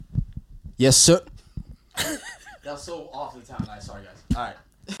Yes, sir. That's so awfully timed, guys. Sorry, guys.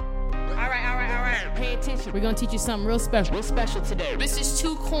 All right. All right. Pay attention. We're gonna teach you something real special today. This is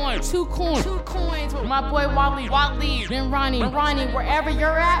Two Coins with my boy Wally, then Ronnie, wherever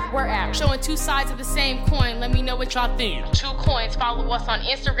you're at, we're at. Showing two sides of the same coin. Let me know what y'all think. 2 Coins. Follow us on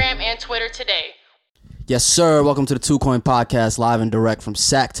Instagram and Twitter today. Yes, sir. Welcome to the 2 Coin Podcast, live and direct from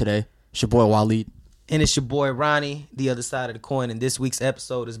SAC today. It's your boy Waleed. And it's your boy Ronnie, the other side of the coin. And this week's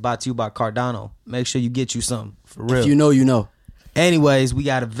episode is brought to you by Cardano. Make sure you get you some, for real. If you know, you know. Anyways, we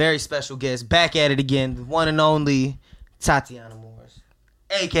got a very special guest back at it again, the one and only Tatiana Morris,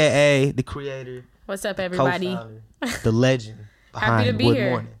 a.k.a. the creator. What's up, everybody? Co-founder, the legend behind Happy to be Wood here.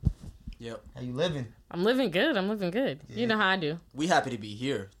 Morning. Yep. How you living? I'm living good. Yeah. You know how I do. We happy to be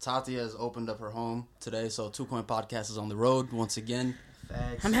here. Tati has opened up her home today, so 2 Coin Podcast is on the road once again.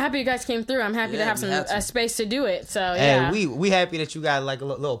 Facts. I'm happy you guys came through. I'm happy to have some space to do it. So yeah, Hey, we happy that you got like a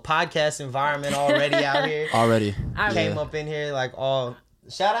little podcast environment already out here. Already. Came up in here like all.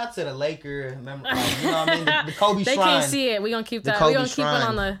 Shout out to the Laker, remember, like, you know what I mean? The Kobe they Shrine. can't see it. We're gonna keep that. Kobe We're gonna keep it Shrine.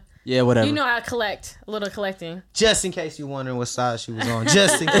 on the. Yeah, whatever. You know I collect. A little collecting. Just in case you're wondering what side she was on.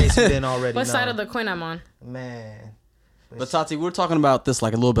 Just in case you didn't already What know. side of the coin I'm on? Man. But Tati, we were talking about this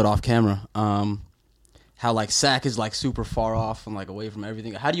like a little bit off camera. How like SAC is like super far off and like away from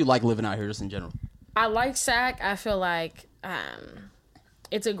everything. How do you like living out here just in general? I like SAC. I feel like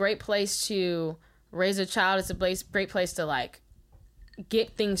it's a great place to raise a child. It's a great place to like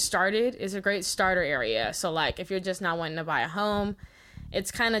get things started. It's a great starter area. So like if you're just not wanting to buy a home, it's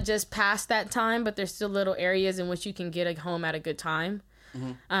kind of just past that time, but there's still little areas in which you can get a home at a good time.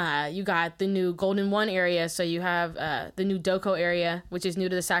 Mm-hmm. You got the new Golden One area. So you have the new Doco area, which is new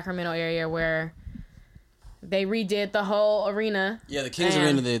to the Sacramento area, where they redid the whole arena. Yeah, the Kings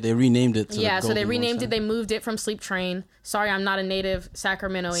Arena, they renamed it. So they renamed it. They moved it from Sleep Train. Sorry, I'm not a native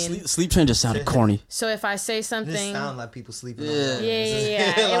Sacramentoian. Sleep Train just sounded corny. So if I say something, This sound like people sleeping on Yeah.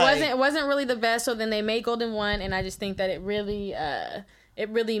 that. yeah. Like, It wasn't really the best. So then they made Golden One, and I just think that it really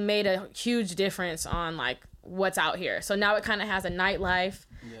made a huge difference on like what's out here. So now it kind of has a nightlife.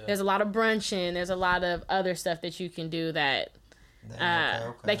 Yeah. There's a lot of brunching. There's a lot of other stuff that you can do that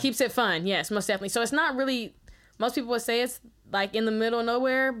that keeps it fun. Yes, most definitely. So it's not really. Most people would say it's like in the middle of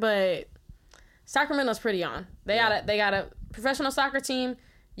nowhere, but Sacramento's pretty on. They got a professional soccer team.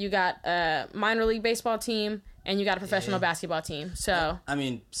 You got a minor league baseball team, and you got a professional basketball team. So I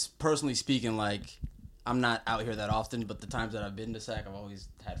mean, personally speaking, like I'm not out here that often, but the times that I've been to SAC, I've always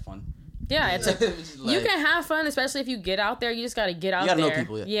had fun. yeah, it's you can have fun, especially if you get out there. You just got to get out there. You gotta know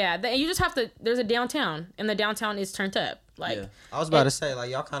people, you just have to. There's a downtown, and the downtown is turned up. Like I was about to say, like,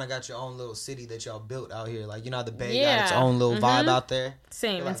 y'all kind of got your own little city that y'all built out here. Like, you know how the Bay got its own little vibe out there?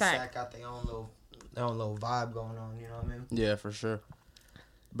 Same, like in fact. SAC got their own little vibe going on, you know what I mean? Yeah, for sure.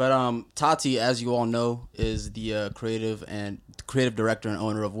 But Tati, as you all know, is the creative director and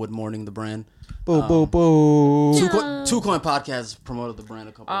owner of Wood Morning, the brand. Boo, boo, boo. 2 Coin Podcast has promoted the brand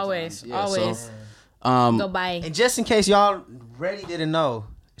a couple of times. Always. So, Go buy. And just in case y'all really didn't know,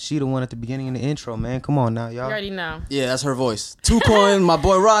 she the one at the beginning of the intro, man. Come on now, y'all. You already know. Yeah, that's her voice. 2 Coin, my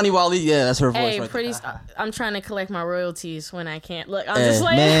boy Ronnie Wally. Yeah, that's her voice. Hey, right I'm trying to collect my royalties when I can't. Look, I'm just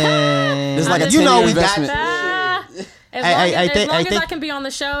like, Man. This is like a you know 10-year we got investment. as long as I can be on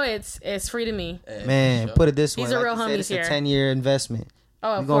the show, it's free to me. Man, put it this way. These are real you said, homies it's here. a 10-year investment.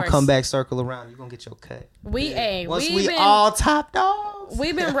 Oh, of You're going course. to come back, circle around. You're going to get your cut. Once we all top dogs.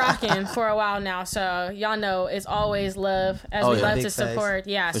 We've been rocking for a while now, so y'all know it's always love, as we love Big to support.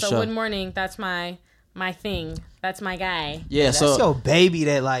 Yeah, For so sure. Wood Morning, that's my thing. That's my guy. Yeah, That's so your baby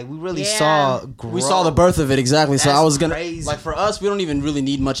that, like, we really Yeah. saw grow. we saw the birth of it, exactly. So That's I was gonna crazy. like, for us, we don't even really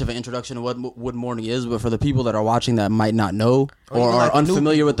need much of an introduction to what Wood Morning is, but for the people that are watching that might not know or even are like the new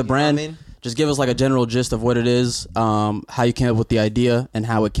unfamiliar with the people, you know brand, what I mean? just give us like a general gist of what it is, how you came up with the idea, and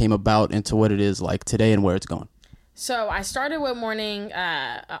how it came about into what it is like today and where it's going. So I started Wood Morning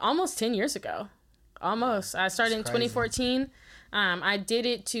almost 10 years ago. Almost. I started in 2014. I did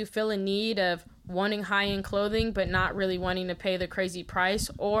it to fill a need of wanting high-end clothing, but not really wanting to pay the crazy price,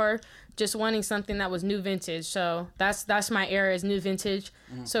 or just wanting something that was new vintage. So that's my era, is new vintage.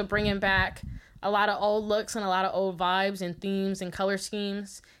 Mm-hmm. So bringing back a lot of old looks and a lot of old vibes and themes and color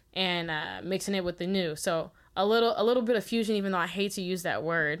schemes, and mixing it with the new. So a little bit of fusion, even though I hate to use that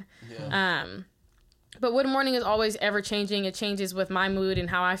word. Yeah. But Wood Morning is always ever changing. It changes with my mood and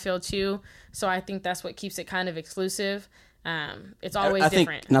how I feel too. So I think that's what keeps it kind of exclusive. It's always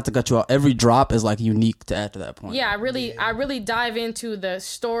different. Not to cut you off, every drop is like unique to add to that point. Yeah, I really dive into the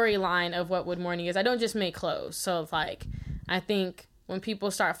storyline of what Wood Morning is. I don't just make clothes. So like, I think when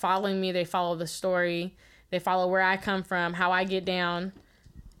people start following me, they follow the story. They follow where I come from, how I get down.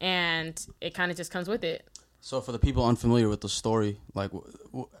 and it kind of just comes with it. So for the people unfamiliar with the story, like,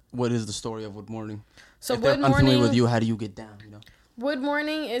 what is the story of Wood Morning? So if they're Wood unfamiliar Morning, with you, how do you get down? You know, Wood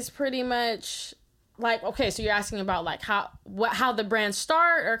Morning is pretty much like, okay, so you're asking about like how the brand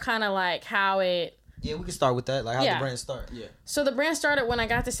start, or kind of like how it. Yeah, we can start with that. Like, how Yeah. the brand start. yeah. So the brand started when I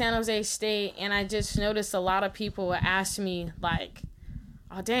got to San Jose State, and I just noticed a lot of people would ask me like,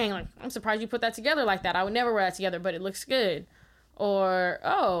 "Oh dang, like I'm surprised you put that together like that. I would never wear that together, but it looks good." Or,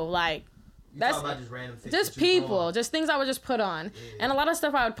 "Oh, like that's about just random things just that you throw people, on. just things I would just put on." Yeah. And a lot of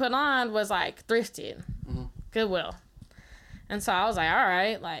stuff I would put on was like thrifted, Goodwill. And so I was like, all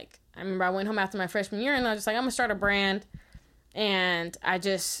right, like I remember I went home after my freshman year, and I was just like, I'm gonna start a brand. And I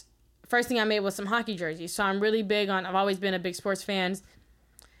just, first thing I made was some hockey jerseys. So I'm really big on, I've always been a big sports fan.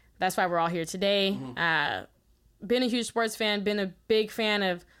 That's why we're all here today. Been a huge sports fan, been a big fan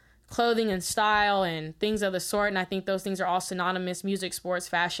of clothing and style and things of the sort. And I think those things are all synonymous: music, sports,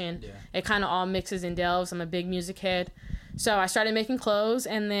 fashion. Yeah. It kind of all mixes and delves. I'm a big music head. So I started making clothes,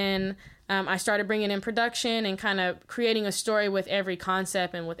 and then I started bringing in production and kind of creating a story with every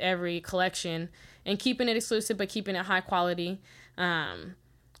concept and with every collection, and keeping it exclusive but keeping it high quality. And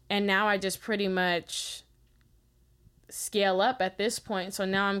now I just pretty much scale up at this point. So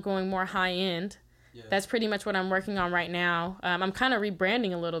now I'm going more high end. Yeah. That's pretty much what I'm working on right now. I'm kind of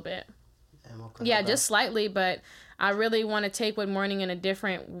rebranding a little bit. Yeah, just slightly, but I really want to take Wood Morning in a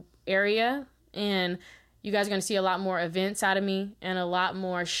different area, and you guys are going to see a lot more events out of me, and a lot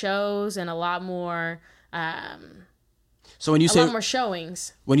more shows, and a lot more So when you say more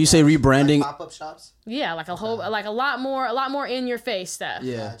showings. when you say rebranding, Like pop-up shops? Yeah, like a whole, like a lot more in your face stuff.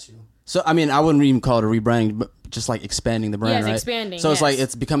 yeah. Got you. So I mean, I wouldn't even call it a rebranding, but just like expanding the brand, Yes, right? expanding, So it's like yes.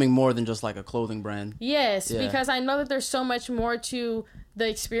 it's becoming more than just like a clothing brand. Yes, Yeah. because I know that there's so much more to the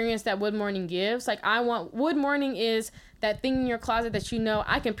experience that Wood Morning gives. Like Wood Morning is that thing in your closet that you know,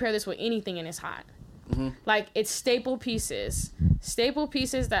 I can pair this with anything and it's hot. Like, it's staple pieces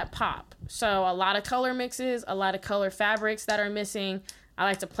that pop. So a lot of color mixes, a lot of color fabrics that are missing. I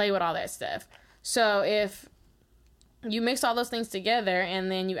like to play with all that stuff. So if you mix all those things together and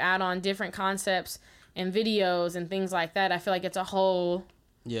then you add on different concepts and videos and things like that, I feel like it's a whole...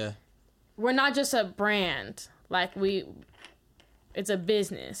 Yeah. We're not just a brand. Like, it's a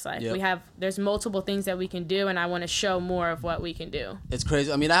business. Like, Yep. there's multiple things that we can do, and I want to show more of what we can do. It's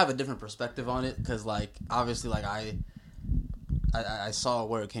crazy. I mean, I have a different perspective on it because, like, obviously, like I saw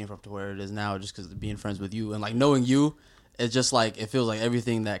where it came from to where it is now, just because of being friends with you and like knowing you, it's just like it feels like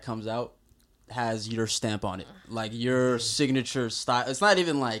everything that comes out has your stamp on it, like your signature style. It's not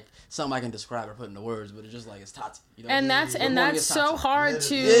even like something I can describe or put into words, but it's just like it's Tati. You know? And that's Good morning, it's so Tati. hard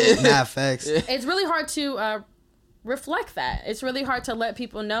to. Nah, facts. It's really hard to reflect that. It's really hard to let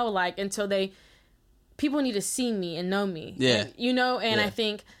people know, like, until people need to see me and know me. Yeah. Like, you know, and Yeah. I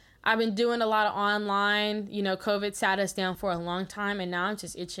think I've been doing a lot of online, you know, COVID sat us down for a long time, and now I'm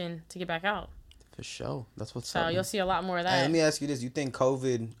just itching to get back out. For sure. That's what's So up. you'll see a lot more of Hey, that. let me ask you this: you think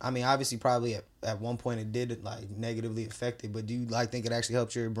COVID? I mean, obviously, probably at one point it did like negatively affect it, but do you think it actually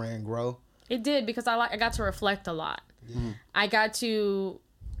helped your brand grow? It did, because I got to reflect a lot. I got to...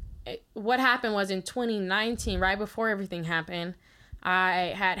 What happened was in 2019, right before everything happened,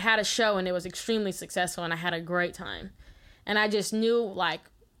 I had a show, and it was extremely successful, and I had a great time. And I just knew, like,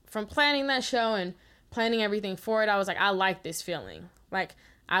 from planning that show and planning everything for it, I was like, I like this feeling. Like,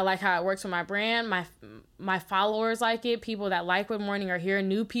 I like how it works with my brand. My followers like it. People that like Wood Morning are here.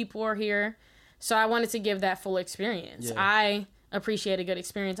 New people are here. So I wanted to give that full experience. Yeah. I appreciate a good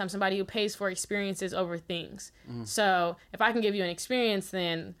experience. I'm somebody who pays for experiences over things. So if I can give you an experience,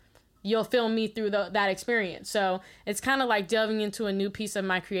 then you'll feel me through that experience. So it's kind of like delving into a new piece of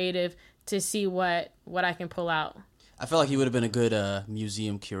my creative to see what I can pull out. I feel like he would have been a good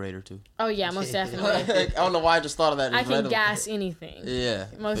museum curator too. Oh yeah, most definitely. I don't know why I just thought of that. I Just can randomly. gas anything. Yeah,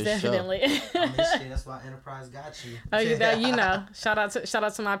 Most for definitely. Sure. That's why Enterprise got you. Oh, you know. Shout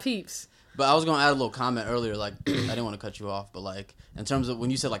out to my peeps. But I was gonna add a little comment earlier. Like I didn't want to cut you off, but like in terms of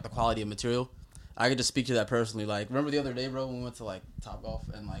when you said like the quality of material, I could just speak to that personally. Like remember the other day, bro, when we went to like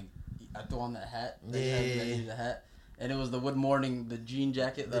Topgolf and like I threw on that hat. That you had, that needed a hat. And it was the Wood Morning, the jean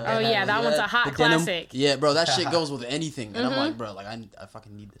jacket. Oh yeah, that one's a hot the denim. classic. Yeah, bro, that shit goes with anything. And I'm like, bro, like I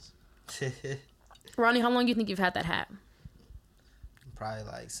fucking need this. Ronnie, how long do you think you've had that hat? Probably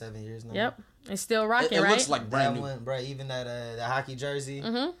like 7 years now. Yep, it's still rocking, It right? looks like brand That new. one, bro. Even that the hockey jersey.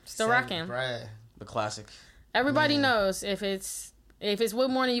 Still same, rocking. bruh. The classic. Everybody knows if it's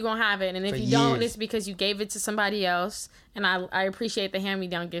Wood Morning, you're gonna have it, and if For you don't, years. it's because you gave it to somebody else. And I appreciate the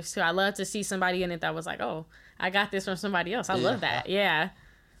hand-me-down gifts too. I love to see somebody in it that was like, oh, I got this from somebody else. I love that. Yeah.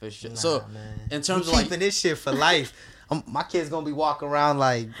 For sure. Nah, So man. in terms We of like keeping this shit for life. My kid's gonna be walking around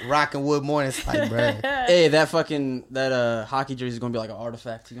like rocking Wood Morning. It's like, bro. Hey, that hockey jersey is gonna be like an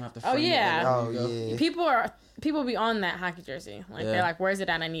artifact. You're gonna have to. Oh, frame yeah. It Oh everywhere you go. yeah. People be on that hockey jersey. Like Yeah. they're like, "Where's it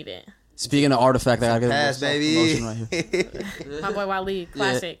at? I need it." Speaking of artifact, I gotta Pass, get a baby. promotion right here. My boy Wally,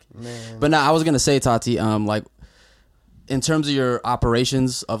 classic. Man. But now I was gonna say, Tati, like in terms of your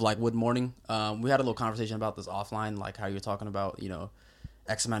operations of like Wood Morning, we had a little conversation about this offline, like how you're talking about,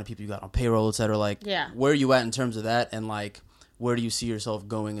 X amount of people you got on payroll, et cetera. Like, Yeah. where are you at in terms of that, and like, where do you see yourself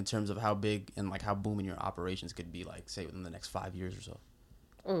going in terms of how big and like how booming your operations could be, like, say within the next 5 years or so?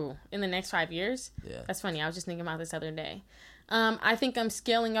 Ooh, in the next 5 years? Yeah. That's funny. I was just thinking about this other day. I think I'm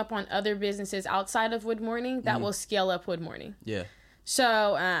scaling up on other businesses outside of Wood Morning that will scale up Wood Morning. Yeah.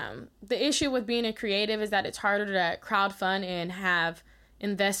 So the issue with being a creative is that it's harder to crowdfund and have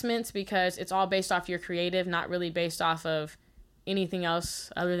investments because it's all based off your creative, not really based off of anything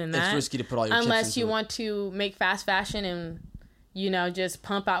else other than that. It's risky to put all your chips unless into you it. want to make fast fashion and just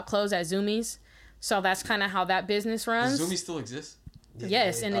pump out clothes at Zoomies. So that's kind of how that business runs. Does Zoomy still exist?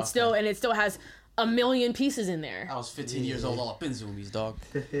 Yes, and it still has a million pieces in there. I was 15 years old, all up in Zoomies, dog.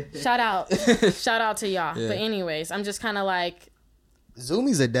 Shout out to y'all. Yeah. But anyways, I'm just kind of like,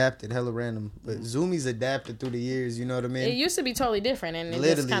 Zoomies adapted, hella random, but Zoomies adapted through the years. You know what I mean? it used to be totally different, and it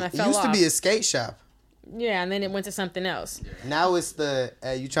Literally, just kind of it fell used off. to be a skate shop. Yeah, and then it went to something else. Now it's the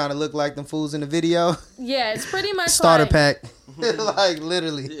you trying to look like them fools in the video. Yeah, it's pretty much Starter like, pack, like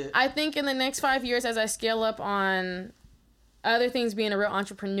literally. I think in the next 5 years, as I scale up on other things, being a real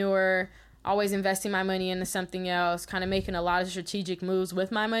entrepreneur, always investing my money into something else, kind of making a lot of strategic moves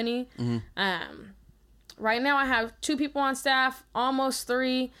with my money. Right now, I have 2 people on staff, almost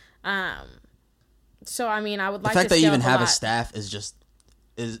 3. So I mean, I would like The fact to that you scale even up have lot. a staff is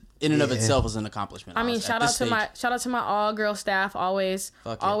in and of Yeah. itself is an accomplishment. I mean, honestly, shout at out this to stage. my all girl staff, always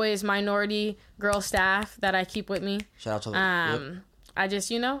Fuck yeah. always minority girl staff that I keep with me. Shout out to them. Yep. I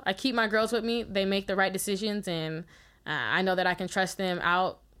just I keep my girls with me. They make the right decisions, and I know that I can trust them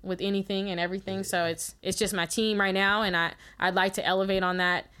out with anything and everything. So it's just my team right now, and I'd like to elevate on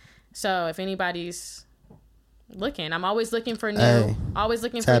that. So if anybody's looking, I'm always looking for Hey,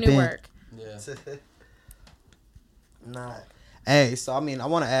 tap new in. work. Yeah. Nah. Hey, so I mean, I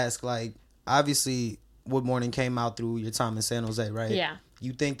want to ask, like, obviously, Wood Morning came out through your time in San Jose, right? Yeah.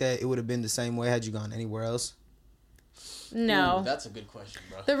 You think that it would have been the same way had you gone anywhere else? No. Ooh, that's a good question,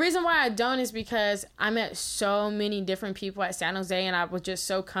 bro. The reason why I don't is because I met so many different people at San Jose, and I was just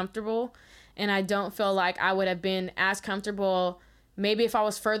so comfortable, and I don't feel like I would have been as comfortable. Maybe if I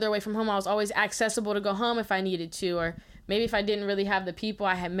was further away from home, I was always accessible to go home if I needed to, or maybe if I didn't really have the people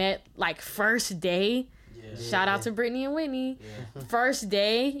I had met like first day. Shout out to Brittany and Whitney. Yeah. First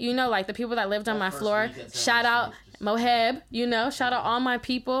day, like the people that lived on my first floor. week at San Shout out Jose. Moheb, shout out all my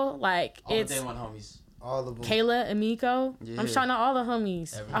people. Like All it's the day one homies. All of them. Kayla, Amiko. Yeah. I'm shouting out all the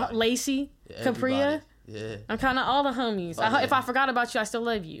homies. Everybody. Lacey, Yeah, Capria. everybody. Yeah. I'm counting out all the homies. Oh, yeah. If I forgot about you, I still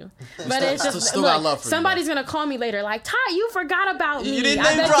love you. But still- it's just still got look, love for you, somebody's gonna call me later, like, Ty, you forgot about me. You didn't I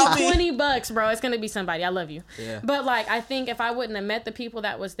name bet drop you me. $20, bro. It's gonna be somebody. I love you. Yeah. But like, I think if I wouldn't have met the people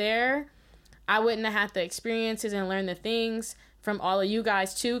that was there, I wouldn't have had the experiences and learned the things from all of you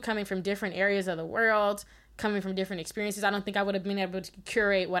guys too, coming from different areas of the world, coming from different experiences. I don't think I would have been able to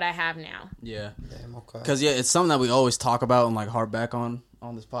curate what I have now. Yeah. Damn, okay. Because it's something that we always talk about and like harp back on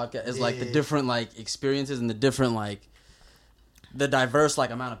this podcast is like the Yeah. different like experiences and the different like the diverse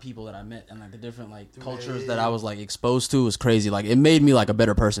like amount of people that I met and like the different like cultures that I was like exposed to was crazy. Like it made me like a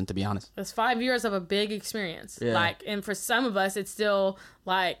better person, to be honest. It's 5 years of a big experience. Yeah. Like, and for some of us, it's still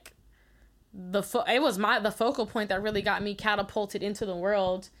like it was the focal point that really got me catapulted into the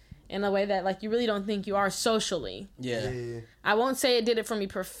world in a way that like you really don't think you are socially. Yeah. I won't say it did it for me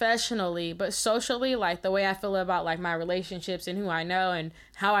professionally, but socially, like the way I feel about like my relationships and who I know and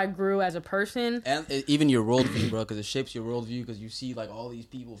how I grew as a person. And even your worldview, bro, because it shapes your worldview because you see like all these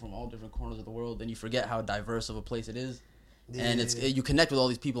people from all different corners of the world and you forget how diverse of a place it is. And you connect with all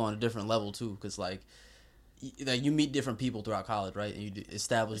these people on a different level too, because like you meet different people throughout college, right? And you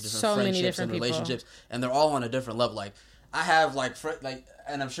establish different So many friendships different and people. relationships, and they're all on a different level. Like I have like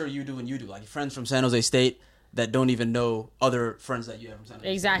and I'm sure you do, like friends from San Jose State that don't even know other friends that you have from San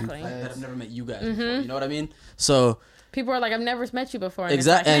Jose Exactly. State, that have never met you guys before. You know what I mean? So People are like, I've never met you before. And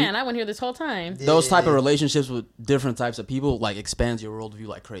Exact- it's like, and- man, I went here this whole time. those type of relationships with different types of people like expands your worldview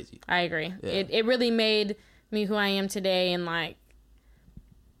like crazy. I agree. Yeah. It really made me who I am today, and like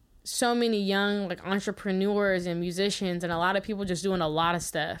so many young like entrepreneurs and musicians and a lot of people just doing a lot of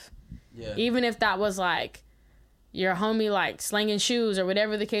stuff. Yeah. Even if that was like your homie like slinging shoes or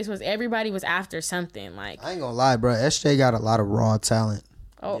whatever the case was, everybody was after something. Like, I ain't gonna lie, bro. SJ got a lot of raw talent.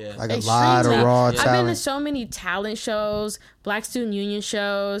 Oh, Yeah. Like a lot of extremely. raw I've been to talent. so many talent shows, Black Student Union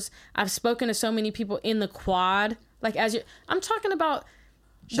shows. I've spoken to so many people in the quad. Like I'm talking about.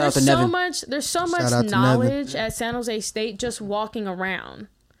 Shout out There's to so Nevin. much. There's so out much to Nevin. knowledge at San Jose State just walking around.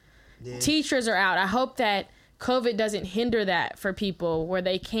 Yeah. Teachers are out. I hope that COVID doesn't hinder that for people where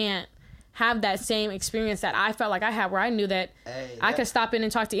they can't have that same experience that I felt like I had, where I knew that I could stop in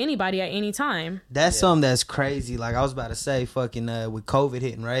and talk to anybody at any time. That's something that's crazy. Like I was about to say, fucking with COVID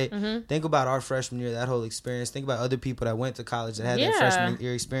hitting, right? Mm-hmm. Think about our freshman year, that whole experience. Think about other people that went to college that had Yeah. that freshman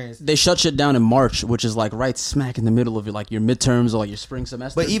year experience. They shut shit down in March, which is like right smack in the middle of your like your midterms or like your spring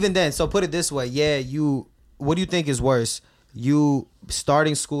semester. But even then, so put it this way, what do you think is worse? You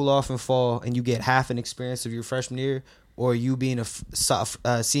starting school off in fall and you get half an experience of your freshman year, or you being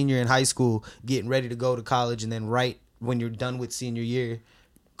a senior in high school getting ready to go to college, and then right when you're done with senior year,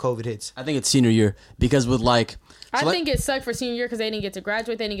 COVID hits. I think it's senior year because with like I think it sucked for senior year because they didn't get to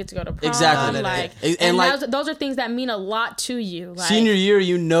graduate, they didn't get to go to prom. Exactly. Like, And and like- those are things that mean a lot to you. Like, senior year,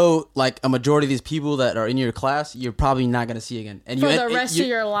 you know, like a majority of these people that are in your class, you're probably not gonna see again, and For you, the and rest you- of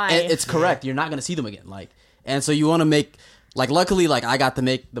your life. and it's correct. You're not gonna see them again. Like, and so you want to make. Like, luckily, like, I got to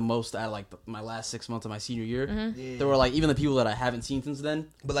make the most out of, like, my last 6 months of my senior year. Mm-hmm. Yeah. There were, like, even the people that I haven't seen since then.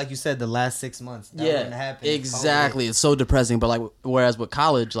 But like you said, the last 6 months, that wouldn't happen if exactly. It's so depressing. But, like, whereas with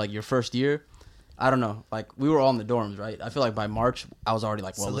college, like, your first year, I don't know. Like, we were all in the dorms, right? I feel like by March, I was already,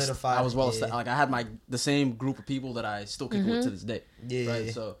 like, Solidified, I was well yeah. established. Like, I had the same group of people that I still kick with to this day. Yeah. Right?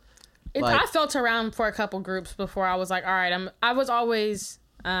 So, I felt around for a couple groups before I was like, all right, I was always,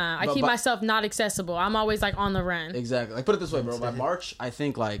 I keep myself not accessible. I'm always like on the run. exactly. Like, put it this way, bro. By March, I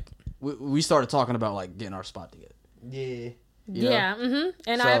think, like, we started talking about, like, getting our spot together. Yeah. You know? Yeah,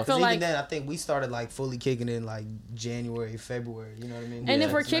 and So- I 'Cause feel even like, then, I think we started like fully kicking in like January, February. You know what I mean? and Yeah,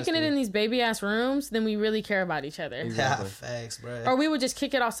 if we're kicking it in these baby ass rooms, then we really care about each other. Exactly. Facts, bro. Or we would just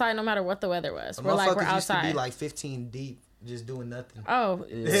kick it outside no matter what the weather was. We're like, we're used to outside. be like 15 deep, just doing nothing. Oh,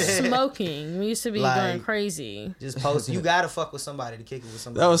 smoking. We used to be Like- going crazy. Just post. You gotta fuck with somebody to kick it with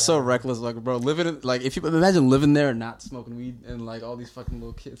somebody. That was so reckless, like, bro. Living in, like, if you imagine living there and not smoking weed and like all these fucking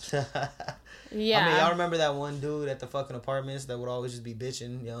little kids. Yeah. I mean, y'all remember that one dude at the fucking apartments that would always just be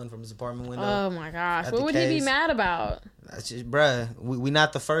bitching, yelling from his apartment window? Oh my gosh. At What the would he be case. mad about? That's just, bruh. We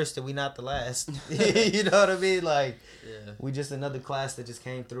not the first and we not the last. You know what I mean? Like, Yeah, we just another class that just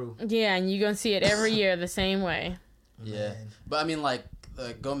came through. Yeah, and you're going to see it every year the same way. yeah. Man. But I mean, like,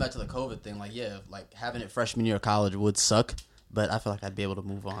 going back to the COVID thing, like, yeah, like having it freshman year of college would suck. But I feel like I'd be able to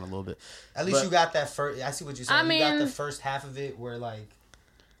move on a little bit. At least But- you got that first. I see what you're saying. I You got mean- the first half of it where like,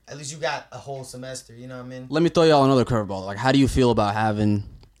 at least you got a whole semester. You know what I mean? Let me throw y'all another curveball. Like, how do you feel about having,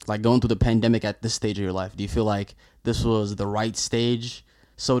 like, going through the pandemic at this stage of your life? Do you feel like this was the right stage,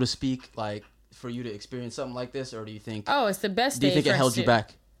 so to speak, like, for you to experience something like this, or do you think? Oh, it's the best do you stage think it for held us you to-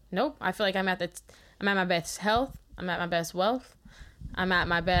 back? Nope. I feel like I'm at my best health. I'm at my best wealth. I'm at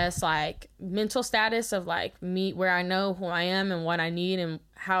my best like mental status of like me, where I know who I am and what I need and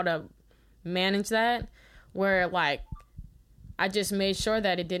how to manage that. Where like I just made sure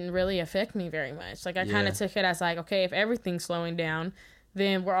that it didn't really affect me very much. Like I kind Yeah. of took it as like, okay, if everything's slowing down,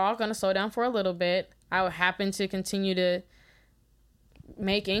 then we're all gonna slow down for a little bit. I would happen to continue to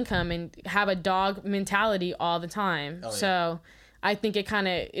make income and have a dog mentality all the time. Oh, yeah. So I think it kind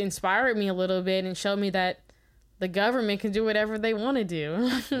of inspired me a little bit and showed me that the government can do whatever they want to do.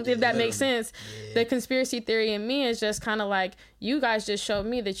 If that makes sense. The conspiracy theory in me is just kind of like, you guys just showed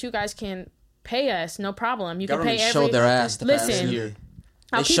me that you guys can pay us, no problem. You Government can pay every... showed their ass the past Listen, year.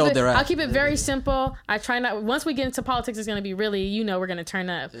 I'll They keep showed it, their ass. I'll keep it very simple. I try not... Once we get into politics, it's going to be really, we're going to turn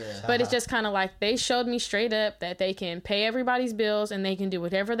up. Yeah. But it's just kind of like, they showed me straight up that they can pay everybody's bills and they can do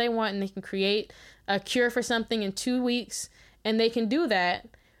whatever they want and they can create a cure for something in 2 weeks and they can do that.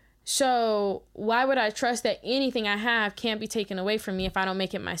 So why would I trust that anything I have can't be taken away from me if I don't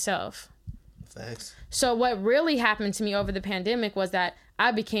make it myself? Facts. So what really happened to me over the pandemic was that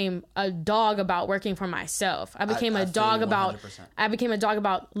I became a dog about working for myself. I became I a feel dog you about 100%. I became a dog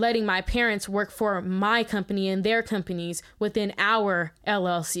about letting my parents work for my company and their companies within our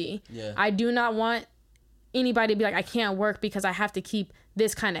LLC. Yeah. I do not want anybody to be like, I can't work because I have to keep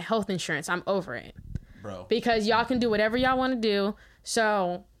this kind of health insurance. I'm over it. Bro. Because y'all can do whatever y'all want to do.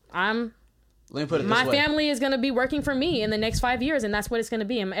 So Let me put it my this way. family is going to be working for me in the next 5 years, and that's what it's going to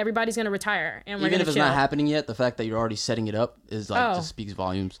be. And everybody's going to retire, and we're Even going if to it's chill. not happening yet, the fact that you're already setting it up is like Oh. just speaks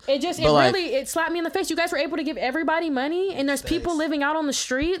volumes. It But, like, it slapped me in the face. You guys were able to give everybody money, and there's people living out on the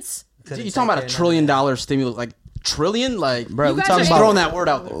streets. Couldn't You talking about take $1 care of trillion stimulus, like trillion, like Bro, You we guys talking are just about throwing that word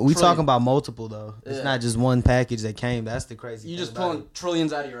out there. we Trillion. talking about multiple though. It's Yeah. not just one package that came. That's the crazy. You thing just about pulling it.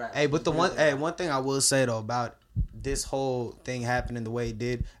 trillions out of your ass. Hey, but one thing I will say though about this whole thing happening the way it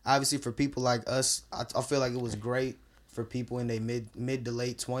did. Obviously, for people like us, I feel like it was great for people in their mid to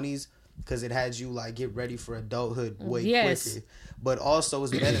late 20s because it had you like get ready for adulthood way quicker. But also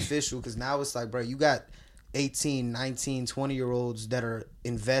it's beneficial because now it's like, bro, you got 18, 19, 20-year-olds that are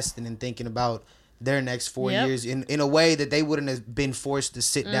investing and thinking about their next 4 years in a way that they wouldn't have been forced to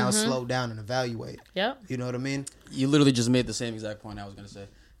sit down, slow down, and evaluate. Yep. You know what I mean? You literally just made the same exact point I was going to say.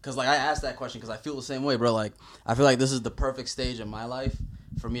 Because, like, I asked that question because I feel the same way, bro. Like, I feel like this is the perfect stage in my life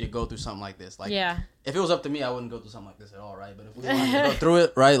for me to go through something like this. Like, if it was up to me, I wouldn't go through something like this at all, right? But if we wanted to go through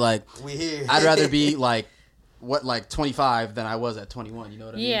it, right, like, we here. I'd rather be, like 25 than I was at 21, you know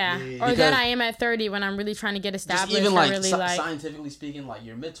what I mean? Yeah. Or than I am at 30 when I'm really trying to get established. Even, like, really, scientifically speaking, like,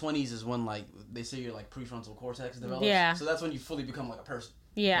 your mid-20s is when, like, they say your, like, prefrontal cortex develops. Yeah. So that's when you fully become, like, a person.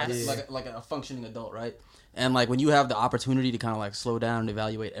 Yeah. Like a functioning adult, right? And, like, when you have the opportunity to kind of, like, slow down and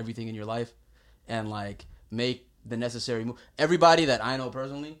evaluate everything in your life and, like, make the necessary move. Everybody that I know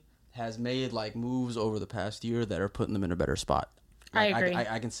personally has made, like, moves over the past year that are putting them in a better spot. Like, I agree.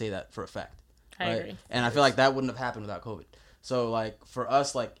 I can say that for a fact. I agree. And I feel like that wouldn't have happened without COVID. So, like, for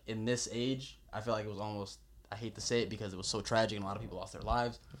us, like, in this age, I feel like it was almost, I hate to say it because it was so tragic and a lot of people lost their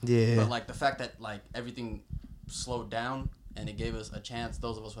lives. Yeah. But, like, the fact that, like, everything slowed down and it gave us a chance,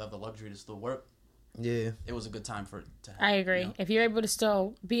 those of us who have the luxury to still work, it was a good time for it to happen. I agree. You know? If you're able to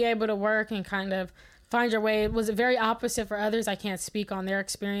still be able to work and kind of find your way, was it very opposite for others? I can't speak on their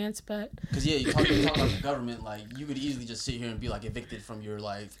experience, but because you talk about the government, like you could easily just sit here and be like evicted from your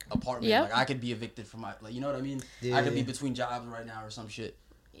like apartment. Yep. Like I could be evicted from my, like, you know what I mean? I could be between jobs right now or some shit.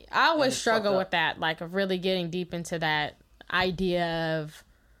 I always struggle with that, like of really getting deep into that idea of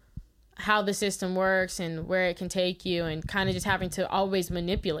how the system works and where it can take you, and kind of just having to always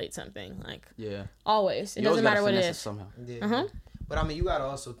manipulate something. Like always, it doesn't matter what it is. Somehow. Yeah. But I mean, you gotta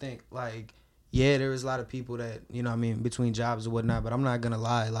also think like. Yeah, there was a lot of people that, you know what I mean, between jobs and whatnot, but I'm not going to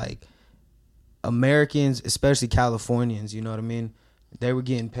lie. Like, Americans, especially Californians, you know what I mean? They were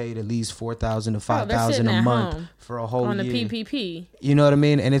getting paid at least $4,000 to $5,000 a month for a whole year. On the PPP. You know what I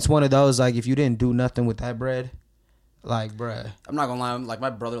mean? And it's one of those, like, if you didn't do nothing with that bread, like, bruh. I'm not going to lie. Like, my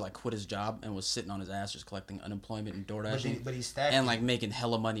brother, like, quit his job and was sitting on his ass just collecting unemployment and DoorDashing. But he's stacking. And, like, making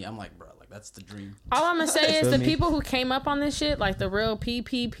hella money. I'm like, bro, like, that's the dream. All I'm going to say is the people who came up on this shit, like the real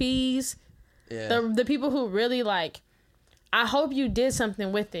PPPs, the people who really, like, I hope you did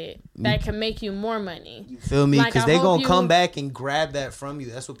something with it that can make you more money. You feel me? Because like, they going to come back and grab that from you.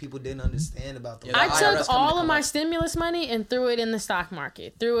 That's what people didn't understand about the I took all of my stimulus money and threw it in the stock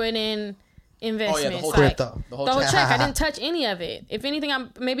market. Threw it in investments. The whole crypto. The whole check. I didn't touch any of it. If anything,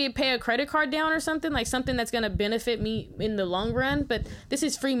 I'm maybe pay a credit card down or something, like something that's going to benefit me in the long run. But this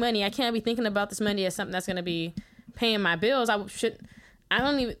is free money. I can't be thinking about this money as something that's going to be paying my bills.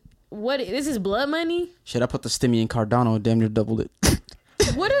 This is blood money? Shit, I put the stimmy in Cardano and damn near doubled it.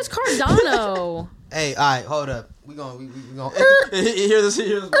 What is Cardano? Hey, all right, hold up. We gonna hear this.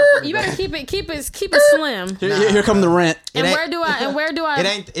 You better keep it slim. Here come the rant. And where do I?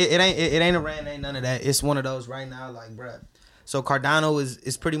 It ain't a rant. Ain't none of that. It's one of those right now. Like, bruh. So Cardano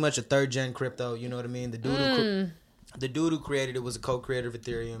is pretty much a third gen crypto. You know what I mean? The dude who created it was a co-creator of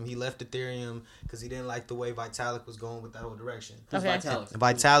Ethereum. He left Ethereum because he didn't like the way Vitalik was going with that whole direction. Okay.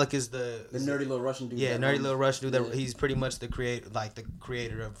 Vitalik is the nerdy little Russian dude. Yeah, nerdy little Russian dude. He's pretty much the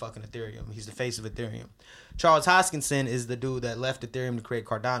creator of fucking Ethereum. He's the face of Ethereum. Charles Hoskinson is the dude that left Ethereum to create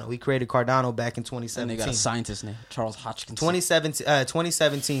Cardano. He created Cardano back in 2017. And they got a scientist name, Charles Hoskinson.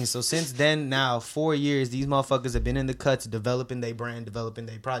 2017. So since then, now 4 years, these motherfuckers have been in the cuts, developing their brand, developing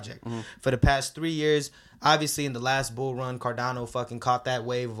their project. Mm-hmm. For the past 3 years, obviously in the last bull run, Cardano fucking caught that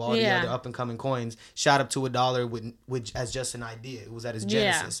wave of all the other up and coming coins, shot up to $1 with as just an idea. It was at its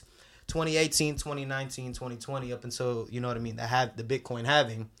genesis. 2018, 2019, 2020, up until, you know what I mean, the Bitcoin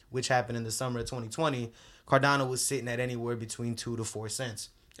halving, which happened in the summer of 2020, Cardano was sitting at anywhere between 2 to 4 cents.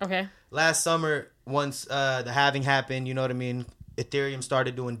 Okay. Last summer, once the halving happened, you know what I mean, Ethereum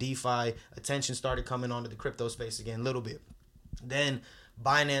started doing DeFi, attention started coming onto the crypto space again a little bit. Then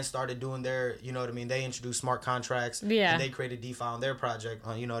Binance started doing their, you know what I mean, they introduced smart contracts. Yeah. And they created DeFi on their project,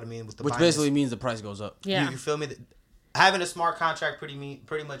 you know what I mean, with the Which Binance. Basically means the price goes up. Yeah. You feel me? Having a smart contract pretty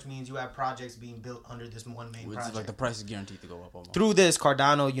much means you have projects being built under this one main project. Like the price is guaranteed to go up almost. Through this,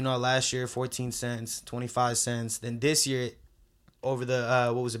 Cardano, you know, last year 14 cents, 25 cents. Then this year, over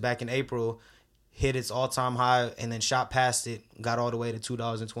the back in April, hit its all-time high and then shot past it, got all the way to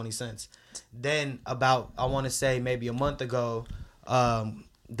 $2.20. Then about, I want to say maybe a month ago, the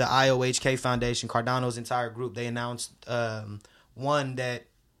IOHK Foundation, Cardano's entire group, they announced that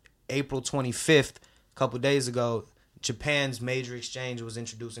April 25th, a couple days ago, Japan's major exchange was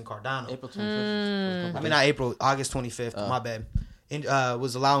introducing Cardano. April 25th. I mean, not April, August 25th. My bad.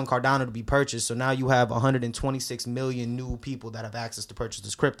 Was allowing Cardano to be purchased. So now you have 126 million new people that have access to purchase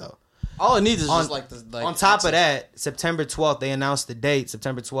this crypto. All it needs is just like this. Like, on top of that, September 12th, they announced the date.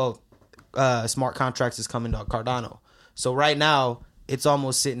 September 12th, smart contracts is coming to Cardano. So right now, it's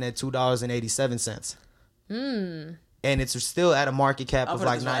almost sitting at $2.87. And it's still at a market cap of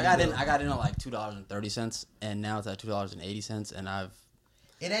like $90 million. I got in at like $2.30, and now it's at $2.80, and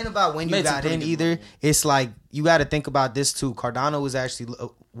It ain't about when you got in either. Money. It's like you got to think about this too. Cardano is actually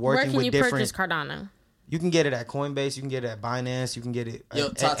working with different. Where can you purchase Cardano? You can get it at Coinbase. You can get it at Binance. You can get it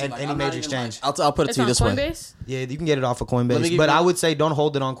at any major exchange. I'll put it to you this Coinbase? way. Yeah, you can get it off of Coinbase. But I would say don't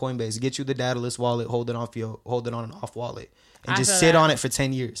hold it on Coinbase. Get you the Daedalus wallet. Hold it on an off wallet, and just sit on it for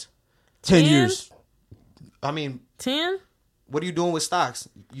 10 years. 10 years. I mean, 10. What are you doing with stocks?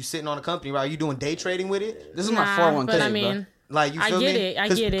 You sitting on a company, right? Are you doing day trading with it? This is my 401k. But I mean, bro. Like, you feel me? I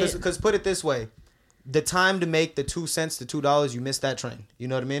get it. Because put it this way, the time to make the 2 cents to $2, you missed that train. You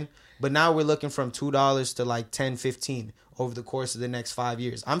know what I mean? But now we're looking from $2 to like 10, 15 over the course of the next 5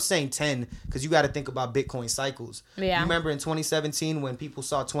 years. I'm saying 10 because you got to think about Bitcoin cycles. Yeah. You remember in 2017 when people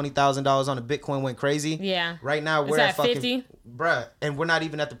saw $20,000 on a Bitcoin went crazy? Yeah. Right now we're at fucking 50? Bruh, and we're not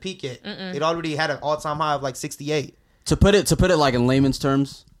even at the peak yet. It already had an all-time high of like 68. To put it like in layman's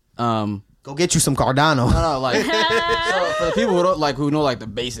terms, go get you some Cardano. No, like so for the people who don't like who know like the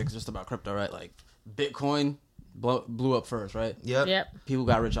basics just about crypto, right? Like Bitcoin blew up first, right? Yep. People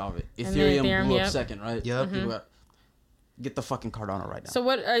got rich off it. And Ethereum blew up second, right? Yep. People get the fucking Cardano right now. So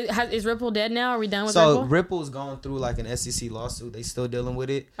what is Ripple dead now? Are we done with Ripple? Ripple? Ripple's going through like an SEC lawsuit. They still dealing with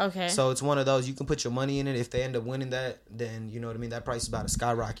it. Okay. So it's one of those you can put your money in it. If they end up winning that, then you know what I mean. That price is about to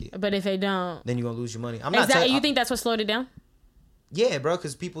skyrocket. But if they don't, Then you're gonna lose your money. You think that's what slowed it down? Yeah, bro.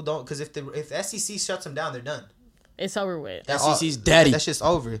 Because people don't. Because if the SEC shuts them down, they're done. It's over with. SEC's daddy. That's just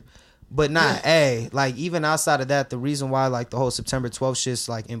over. But nah, hey, like even outside of that, the reason why like the whole September 12th shit's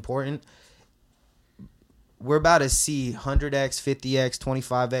like important. We're about to see 100x, 50x,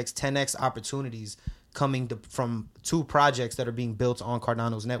 25x, 10x opportunities coming from 2 projects that are being built on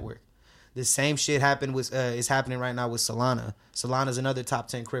Cardano's network. The same shit is happening right now with Solana. Solana's another top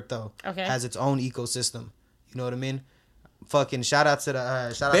 10 crypto. Okay. Has its own ecosystem. You know what I mean? Fucking shout out to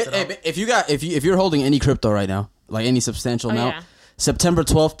the if you're holding any crypto right now, like any substantial amount, yeah. September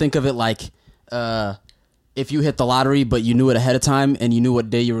 12th, think of it like if you hit the lottery but you knew it ahead of time and you knew what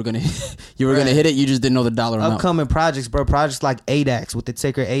day you were gonna gonna hit it, you just didn't know the dollar amount. Upcoming projects, bro. Projects like ADAX with the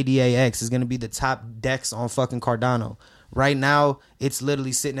ticker ADAX is gonna be the top DEX on fucking Cardano. Right now, it's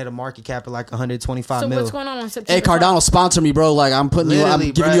literally sitting at a market cap of like 125 mil. So what's going on September? Hey, Cardano, sponsor me, bro. Like I'm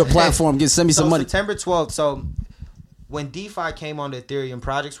giving you a platform. Send me some money. September 12th. So when DeFi came onto Ethereum,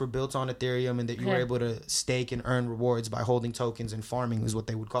 projects were built on Ethereum, and that you were able to stake and earn rewards by holding tokens, and farming is what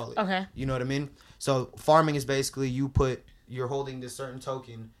they would call it. Okay. You know what I mean? So farming is basically you're holding this certain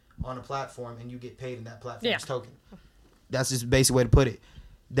token on a platform, and you get paid in that platform's token. That's just a basic way to put it.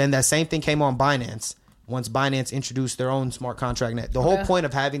 Then that same thing came on Binance. Once Binance introduced their own smart contract net, the whole point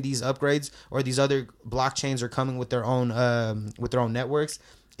of having these upgrades or these other blockchains are coming with their own networks.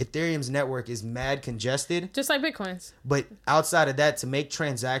 Ethereum's network is mad congested, just like Bitcoin's. But outside of that, to make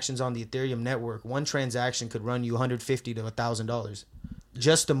transactions on the Ethereum network, one transaction could run you $150 to $1,000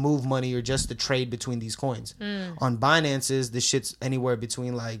 just to move money or just to trade between these coins. On Binance's, the shit's anywhere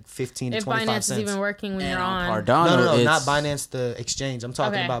between like 15 to 25 cents. If Binance is even working when you're on. Cardano, no, not Binance, the exchange. I'm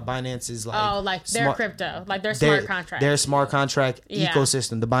talking about Binance's like their crypto, like their smart contract. Their smart contract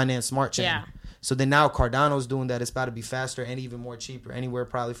ecosystem, the Binance Smart Chain. Yeah. So then now Cardano's doing that. It's about to be faster and even more cheaper, anywhere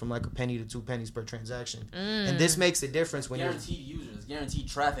probably from like a penny to 2 pennies per transaction. And this makes a difference when guaranteed users, guaranteed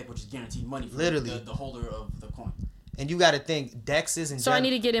traffic, which is guaranteed money for literally the holder of the coin. And you got to think DEXs and so I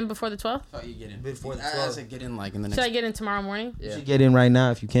need to get in before the 12th. Oh, you get in before the 12th. I said get in like in the next. Should I get in tomorrow morning? Yeah. You should get in right now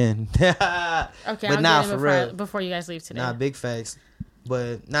if you can. Okay, but I'll get in before you guys leave today. Nah, big facts.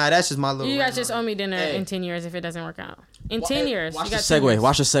 But that's just my little. You guys just owe me dinner in 10 years if it doesn't work out. In 10 years, watch you the got segue.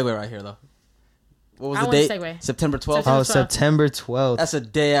 Watch the segue right here though. What was the date? Segue. September 12th. Oh, September 12th. That's a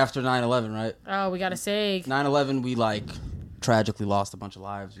day after 9/11, right? Oh, we got to save. 9/11, we tragically lost a bunch of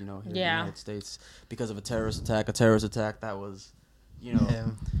lives, here in the United States because of a terrorist attack. A terrorist attack that was,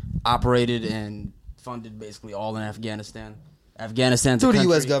 operated and funded basically all in Afghanistan. Afghanistan's through the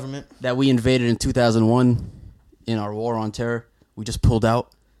U.S. government that we invaded in 2001 in our war on terror. We just pulled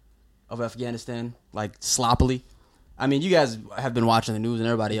out of Afghanistan sloppily. I mean, you guys have been watching the news, and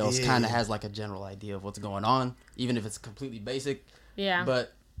everybody else kind of has a general idea of what's going on, even if it's completely basic. Yeah.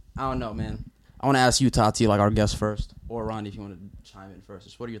 But I don't know, man. I want to ask you, Tati, our guest first, or Ronnie, if you want to chime in first.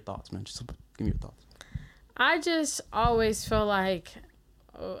 Just what are your thoughts, man? Just give me your thoughts. I just always feel like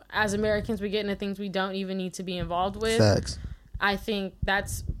as Americans, we get into things we don't even need to be involved with. Facts. I think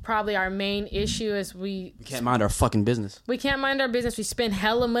that's probably our main issue is We can't mind our fucking business. we can't mind our business. We spend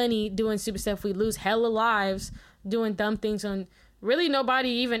hella money doing stupid stuff. We lose hella lives doing dumb things, and really nobody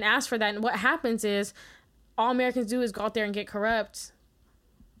even asks for that. And what happens is all Americans do is go out there and get corrupt,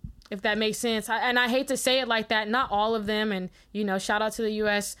 if that makes sense. And I hate to say it like that. Not all of them. And, you know, shout out to the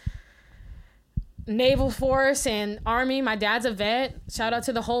U.S. Naval Force and Army. My dad's a vet. Shout out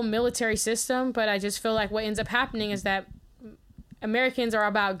to the whole military system. But I just feel like what ends up happening is that Americans are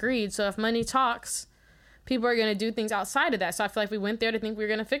about greed. So if money talks, people are going to do things outside of that. So I feel like we went there to think we were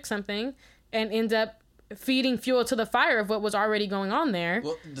going to fix something and end up feeding fuel to the fire of what was already going on there.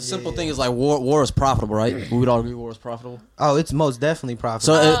 Well, the simple thing is like war is profitable, right? We would all agree war is profitable. Oh, it's most definitely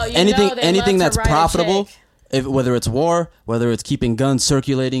profitable. So you anything know they love to that's write a profitable, check. whether it's war, whether it's keeping guns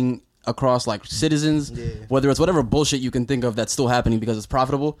circulating across like citizens, whether it's whatever bullshit you can think of that's still happening because it's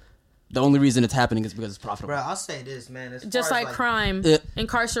profitable, the only reason it's happening is because it's profitable. Bro, I'll say this, man. As Just far as, like crime, Yeah.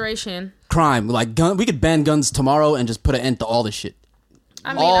 incarceration. Crime, like we could ban guns tomorrow and just put an end to all this shit.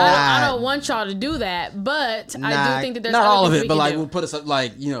 I mean, I don't want y'all to do that, but I do think that there's Not other all of things it, but we like can we'll do. put us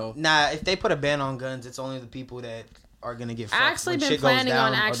like, you know. Nah, if they put a ban on guns, it's only the people that are gonna get fucked. I actually when been shit goes planning down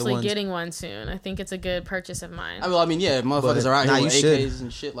on are the actually ones- getting one soon. I think it's a good purchase of mine. I mean, yeah, if motherfuckers But, are out nah, here with you should. AKs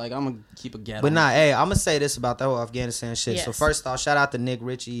and shit, like I'm gonna keep a gat. But on nah, it. hey, I'm gonna say this about that whole Afghanistan shit. So Yes. first off, shout out to Nick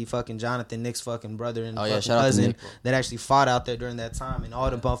Ritchie, fucking Jonathan, Nick's fucking brother and Oh, yeah, fucking shout out to cousin Nick, bro. that actually fought out there during that time, and all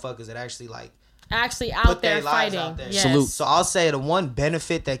the motherfuckers that actually like Actually put out their there lives fighting. out there. Yes. Salute. So I'll say the one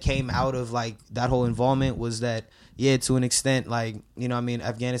benefit that came out of like that whole involvement was that, yeah, to an extent, like, you know what I mean,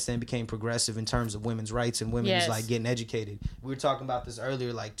 Afghanistan became progressive in terms of women's rights and women's Yes. like getting educated. We were talking about this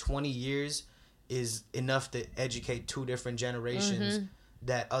earlier, like 20 years is enough to educate two different generations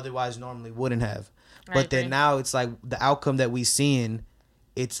that otherwise normally wouldn't have. I But then agree. now it's like the outcome that we seeing,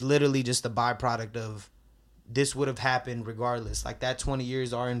 it's literally just a byproduct of this would have happened regardless. Like that 20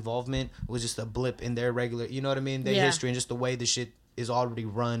 years, our involvement was just a blip in their regular, you know what I mean? Their Yeah. history and just the way the shit is already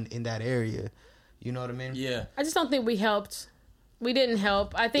run in that area. You know what I mean? Yeah. I just don't think we helped. We didn't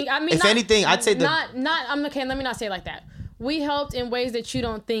help. I mean, If anything, I'd say I'm okay. Let me not say it like that. We helped in ways that you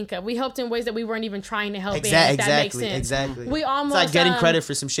don't think of. We helped in ways that we weren't even trying to help in. If that makes sense. Exactly. We almost it's like getting credit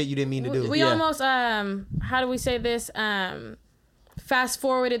for some shit you didn't mean to do. We Yeah. almost how do we say this? Fast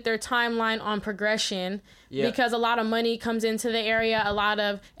forwarded their timeline on progression because a lot of money comes into the area, a lot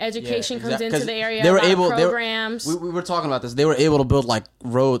of education comes into the area, They were a lot able. of programs. We were talking about this. They were able to build like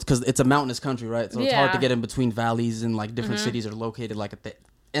roads because it's a mountainous country, right? So it's hard to Yeah. get in between valleys, and like different cities are located like at the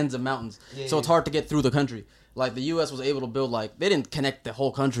ends of mountains. So it's hard to get through the country. Like the U.S. was able to build like they didn't connect the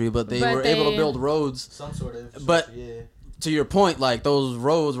whole country, but they were able to build roads. Some sort of. But to your point, like those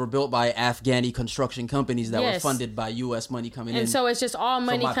roads were built by Afghani construction companies that were Yes. funded by U.S. money coming in. and so it's just all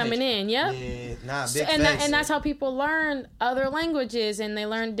money my coming paycheck. in. Yep. Yeah, nah, So- big and facts. and that's how people learn other languages, and they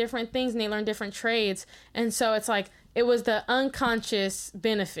learn different things, and they learn different trades. And so it's like it was the unconscious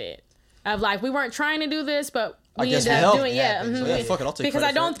benefit of like we weren't trying to do this, but we guess ended we up helped. doing Yeah, mhm. so yeah, fuck it, I'll take because credit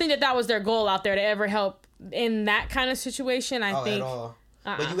I don't for it. think that was their goal out there to ever help in that kind of situation. I think at all.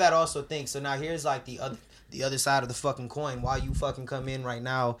 But you gotta also think. So now here's like the other side of the fucking coin. Why you fucking come in right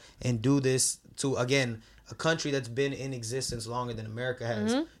now and do this to again a country that's been in existence longer than America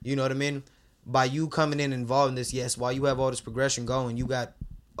has. You know what I mean? By you coming in and involved in this, yes. While you have all this progression going, you got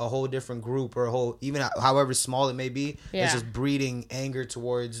a whole different group or a whole even however small it may be. Yeah. It's just breeding anger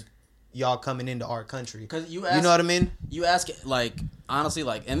towards y'all coming into our country. Because you know what I mean? You ask like honestly,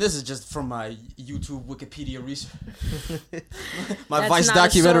 like, and this is just from my YouTube Wikipedia research, my That's Vice not a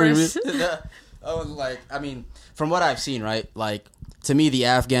documentary. source. I was like, I mean, from what I've seen, right? Like, to me, the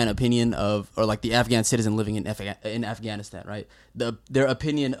Afghan opinion of, or like the Afghan citizen living in Afghanistan, right? Their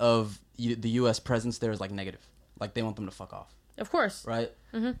opinion of the U.S. presence there is like negative. Like they want them to fuck off, Of course. right?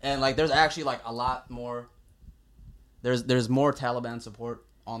 And like, there's actually like a lot more. There's more Taliban support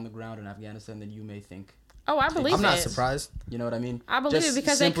on the ground in Afghanistan than you may think. Oh, I believe I'm not it. surprised. You know what I mean? I believe Just it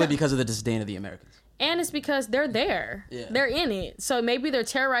because simply because of the disdain of the Americans. And it's because they're there. Yeah. They're in it. So maybe they're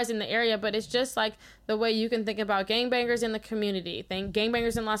terrorizing the area, but it's just like the way you can think about gangbangers in the community. Think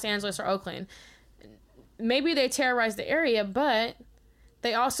gangbangers in Los Angeles or Oakland. Maybe they terrorize the area, but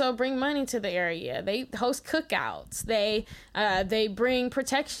they also bring money to the area. They host cookouts. They bring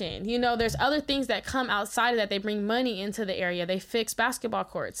protection. You know, there's other things that come outside of that. They bring money into the area. They fix basketball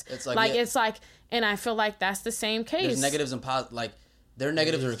courts. It's like, yeah. it's like, and I feel like that's the same case. There's negatives and like their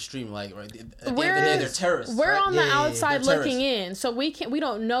negatives are extreme. Like right, at the end of the We're- day, they're terrorists. We're right? on the Yeah, outside they're looking in, so we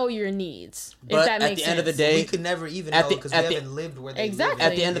don't know your needs. But if that at makes the end of the sense. day, We could never even at know the- because we at the- haven't lived where they Exactly.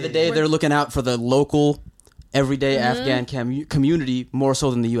 live. at the end of the day, they're looking out for the local everyday Afghan community more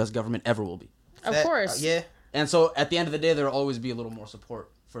so than the U.S. government ever will be. Of course. Yeah. And so at the end of the day, there will always be a little more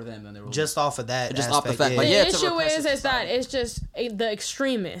support for them than there will Just off of that. Just off the fact, yeah. like, The yeah, it's a issue repressive is that society. it's just the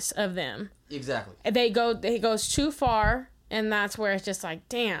extremists of them. Exactly. It goes too far, and that's where it's just like,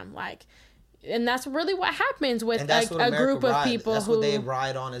 damn, like, and that's really what happens with And like that's what a America group of ride- people That's who what they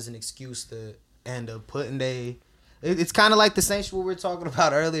ride on as an excuse to end up putting It's kind of like the same shit we were talking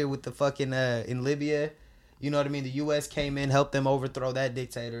about earlier with the fucking in Libya. You know what I mean? The U.S. came in, helped them overthrow that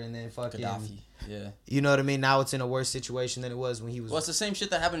dictator, and then fucking Gaddafi. Yeah. You know what I mean? Now it's in a worse situation than it was when he was. Well, it's the same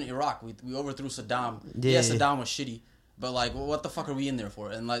shit that happened in Iraq. We overthrew Saddam. Yeah. Yeah, Saddam was shitty, but like, what the fuck are we in there for?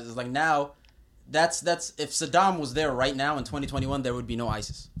 And like, it's like now, that's if Saddam was there right now in 2021, there would be no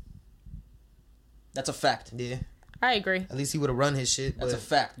ISIS. That's a fact. Yeah. I agree. At least he would have run his shit. That's a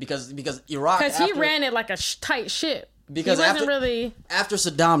fact because Iraq. Because he ran it like a tight ship. Because he wasn't after- really. After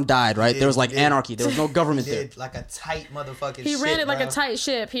Saddam died, right? There was like He did. anarchy. There was no government He there. did like a tight motherfucking He shit, ran it like bro. a tight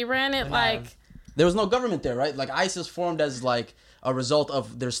ship. He ran it like. There was no government there, right? Like ISIS formed as like a result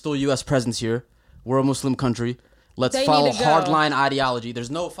of there's still U.S. presence here. We're a Muslim country. Let's They follow need to go. hardline ideology.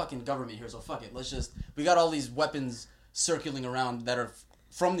 There's no fucking government here, so fuck it. We got all these weapons circling around that are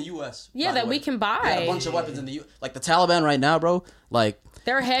from the U.S. Yeah, by the that way. we can buy. We got a bunch of weapons in the U. Like the Taliban right now, bro. Like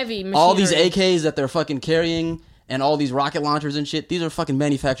They're heavy. Machinery. all these AKs that they're fucking carrying and all these rocket launchers and shit. These are fucking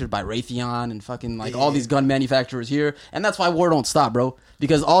manufactured by Raytheon and fucking like all these gun manufacturers here. And that's why war don't stop, bro.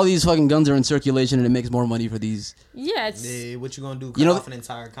 Because all these fucking guns are in circulation and it makes more money for these. Yeah, it's. Yeah, what you gonna do? Cut You know- off an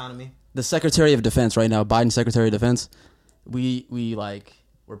entire economy? The Secretary of Defense right now, Biden Secretary of Defense,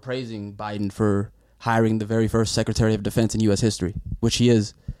 we're praising Biden for hiring the very first Secretary of Defense in U.S. history, which he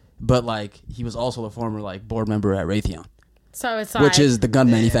is. But like he was also a former like board member at Raytheon, So it's like. which is the gun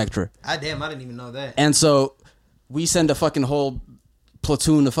manufacturer. I didn't even know that. And so we send a fucking whole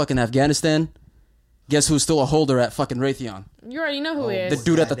platoon to fucking Afghanistan. Guess who's still a holder at fucking Raytheon? You already know who he The is.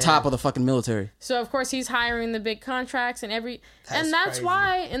 dude at the Goddamn. top of the fucking military. So of course he's hiring the big contracts and that's crazy.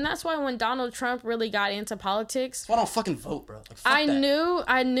 why when Donald Trump really got into politics, That's why I don't fucking vote, bro. Like, fuck I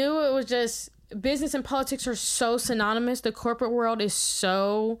that. knew it was just business and politics are so synonymous. The corporate world is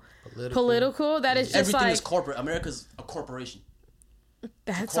so political that it's just Everything like is corporate. America's a corporation.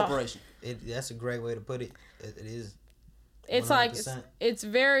 that's all. Corporation. That's a great way to put it. It is. It's like 100%.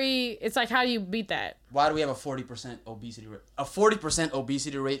 it's like how do you beat that? Why do we have a 40% obesity rate? A 40%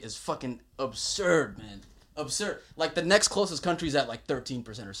 obesity rate is fucking absurd, man. Absurd. Like the next closest country is at like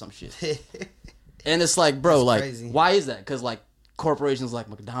 13% or some shit. And it's like, bro, That's like, crazy. why is that? Because like corporations like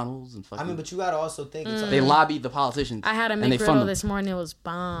McDonald's and fucking, I mean, but you gotta also think it's they lobby the politicians. I had a and they fund McGriddle them. this morning. It was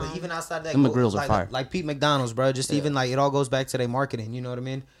bomb. But even outside that, Them McGrills are like, fire. Like Pete McDonald's, bro. Just even like it all goes back to their marketing. You know what I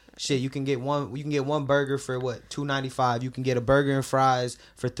mean? Shit, you can get one burger for what, $2.95. You can get a burger and fries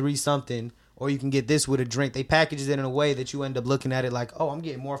for $3 something, or you can get this with a drink. They package it in a way that you end up looking at it like, oh, I'm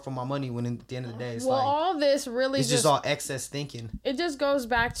getting more for my money. When at the end of the day, it's well, like all this really it's just all excess thinking. it just goes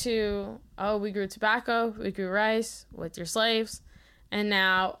back to, oh, we grew tobacco, we grew rice with your slaves, and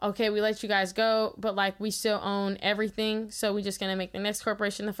now, okay, we let you guys go, but like we still own everything, so we just gonna make the next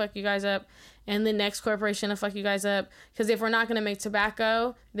corporation to fuck you guys up, and the next corporation to fuck you guys up, because if we're not gonna make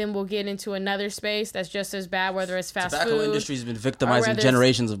tobacco, then we'll get into another space that's just as bad, whether it's fast Tobacco food, industry has been or victimizing whether it's-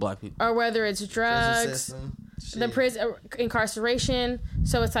 generations of black people. or whether it's Prison drugs, system, the shit. prison incarceration.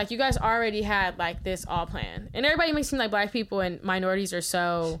 So it's like you guys already had like this all planned, and everybody makes it seem like black people and minorities are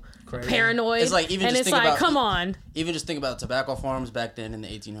so Crazy. paranoid. It's like, even and just it's think like, about- come on. Even just think about tobacco farms back then in the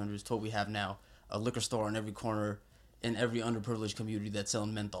 1800s to what we have now. A liquor store on every corner in every underprivileged community that's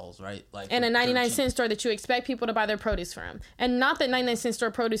selling menthols, right? Like, And a for 99 dirt cheap. cent store that you expect people to buy their produce from. And not that 99 cent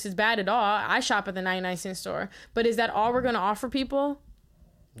store produce is bad at all. I shop at the 99 cent store. But is that all we're going to offer people?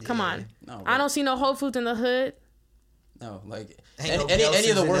 Come on. No, I don't see no Whole Foods in the hood. No, like Ain't no any of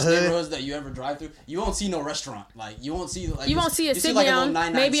Gelson's the in worst the hood. neighborhoods that you ever drive through, you won't see no restaurant. Like you won't see like You won't see a you see, like, little Signon,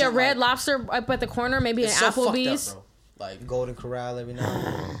 99 maybe a cent, Red like, Lobster up at the corner, maybe an it's so fucked up, Applebee's. bro. Like Golden Corral every now and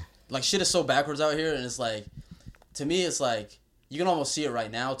then. like shit is so backwards out here, and it's like, to me, it's like you can almost see it right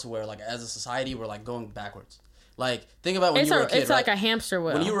now to where like as a society we're like going backwards. Like think about when It's, you were a kid, it's right? like a hamster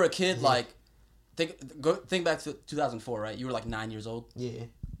wheel. When you were a kid, like think back to 2004, right? You were like 9 years old. Yeah.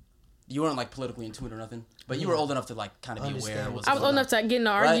 You weren't like politically in tune or nothing, but you were old enough to like kind of be aware. Understand Of what's I was going old on. enough to get in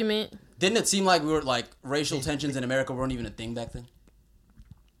an Right? argument Didn't it seem like we were like racial tensions in America weren't even a thing back then?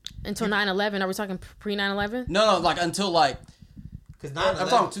 until 9/11. Are we talking pre 9/11? No, like until like Because I'm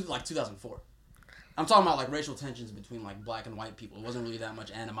talking like 2004. I'm talking about like racial tensions between like black and white people. It wasn't really that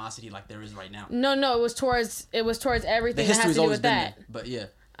much animosity like there is right now. No, it was towards everything The that has history's to do always with been that. there, but yeah.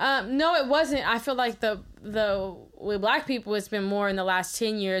 No, it wasn't. I feel like the with black people, it's been more in the last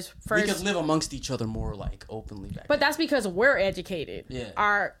 10 years. We could live amongst each other more like openly back but then. that's because we're educated.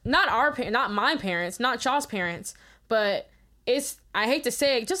 Yeah. Not my parents, not y'all's parents, but I hate to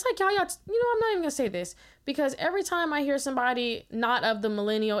say it, just like y'all, I'm not even gonna say this, because every time I hear somebody not of the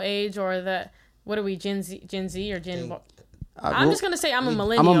millennial age or the, what are we, Gen Z or Gen... I'm just gonna say I'm a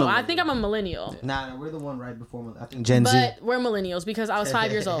millennial. I think I'm a millennial. Nah, we're the one right before. I think Gen Z. But we're millennials because I was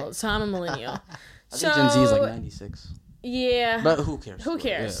 5 years old, so I'm a millennial. I think Gen Z is like 96. Yeah. But who cares? Who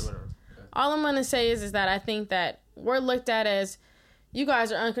cares? Yeah, whatever. All I'm gonna say is that I think that we're looked at as, you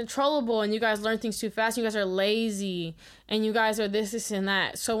guys are uncontrollable and you guys learn things too fast. You guys are lazy and you guys are this, and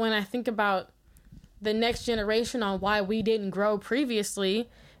that. So when I think about the next generation on why we didn't grow previously,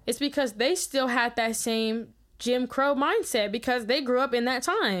 it's because they still had that same Jim Crow mindset because they grew up in that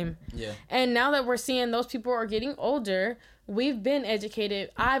time. Yeah. And now that we're seeing those people are getting older, we've been educated.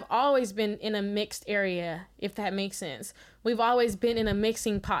 I've always been in a mixed area, if that makes sense. We've always been in a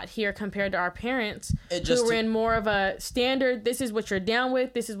mixing pot here compared to our parents who were in more of a standard, this is what you're down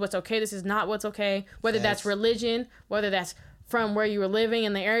with, this is what's okay, this is not what's okay, whether that's religion, whether that's from where you were living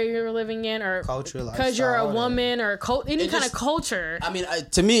in the area you were living in, or culture, because you're a woman, or any kind of culture. I mean,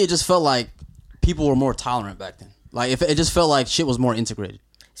 to me, it just felt like people were more tolerant back then. Like, if it just felt like shit was more integrated.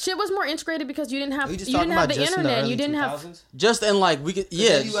 Shit was more integrated because you didn't have the just internet. In you didn't 2000s? have just in like we could.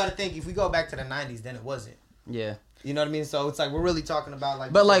 Yeah, you got to think if we go back to the 90s, then it wasn't. Yeah. You know what I mean? So it's like we're really talking about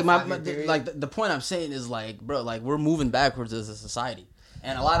like. But like the point I'm saying is like, bro, like we're moving backwards as a society,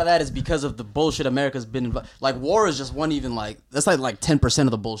 and a lot of that is because of the bullshit America's been like. War is just one even like that's like 10%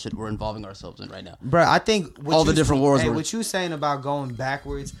 of the bullshit we're involving ourselves in right now. Bro, I think all the different wars. What you saying about going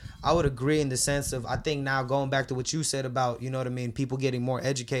backwards, I would agree in the sense of I think now going back to what you said about, you know what I mean, people getting more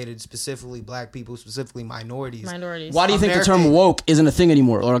educated, specifically black people, specifically minorities. Why do you think the term woke isn't a thing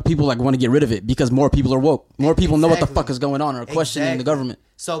anymore, or people like want to get rid of it because more people are woke, more people know what the fuck is going on, or questioning the government.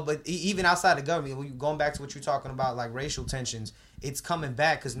 So, but even outside the government, going back to what you're talking about, like racial tensions, it's coming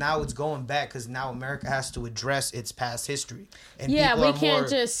back because now it's going back because now America has to address its past history. And yeah, we can't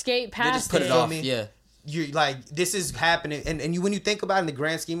just skate past just put it off. Yeah. You're like, this is happening, and you when you think about it in the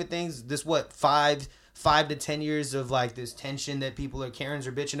grand scheme of things, this what 5 to 10 years of like this tension that people are Karens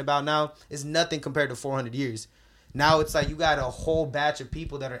are bitching about now is nothing compared to 400 years. Now it's like you got a whole batch of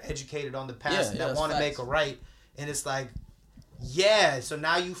people that are educated on the past that want to make a right, and it's like, yeah. So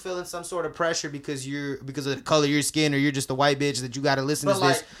now you feeling some sort of pressure because of the color of your skin, or you're just a white bitch that you got to listen to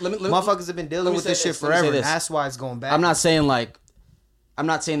this. Motherfuckers have been dealing with this shit forever. And that's why it's going back. I'm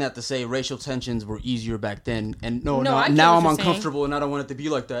not saying that to say racial tensions were easier back then, and no now I'm uncomfortable and I don't want it to be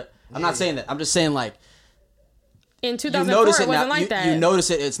like that. I'm not saying that. I'm just saying like in 2004 it wasn't like that. You notice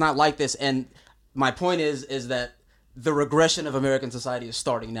it. It's not like this, and my point is that the regression of American society is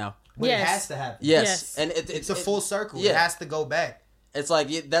starting now. But it has to happen. Yes. And it's a full circle. Yeah. It has to go back. It's like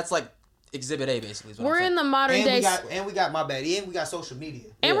that's like Exhibit A, basically. We're in the modern day, and we got social media,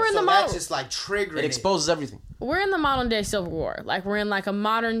 and we're in the modern. That's just like triggering. It exposes everything. We're in the modern day Civil War. Like we're in like a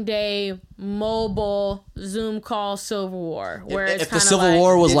modern day mobile Zoom call Civil War, where if the Civil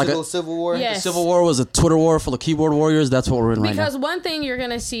War was like a Civil War, yes. The Civil War was a Twitter war full of keyboard warriors. That's what we're in right now. Because one thing you're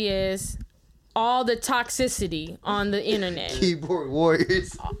gonna see is all the toxicity on the internet. Keyboard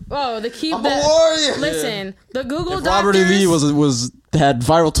warriors. Oh, the keyboard. I'm a warrior. Listen, the Google if doctors. Robert E. Lee had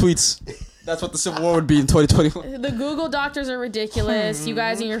viral tweets. That's what the Civil War would be in 2021. The Google doctors are ridiculous. You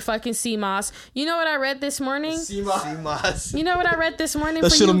guys and your fucking CMOS. You know what I read this morning? CMOS. You know what I read this morning?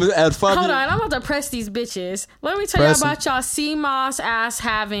 That shit add 5 Hold on, I'm about to press these bitches. Let me tell you about y'all CMOS ass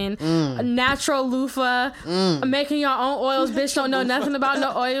having a natural loofah, making your own oils. Bitch don't know nothing about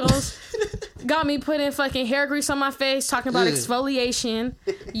no oils. Got me putting fucking hair grease on my face, talking about exfoliation.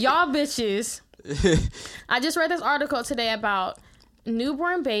 Y'all bitches. I just read this article today about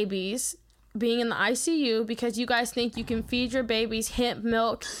newborn babies being in the ICU because you guys think you can feed your babies hemp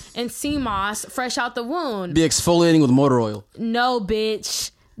milk and CMOS fresh out the wound. Be exfoliating with motor oil. No,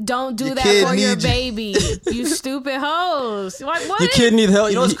 bitch. Don't do that for your baby. You stupid hoes. Like, what? Your kid need help.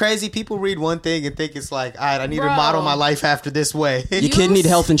 You know what's crazy? People read one thing and think it's like, all right, I need to model my life after this way. Your kid need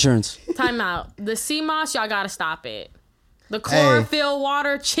health insurance. Time out. The CMOS, y'all gotta stop it. The chlorophyll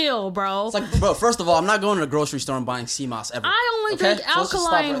water, chill, bro. It's like, bro, first of all, I'm not going to the grocery store and buying CMOS ever. I only drink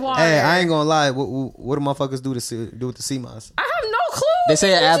alkaline water. Hey, I ain't gonna lie. What do motherfuckers do with the CMOS? I have no clue. They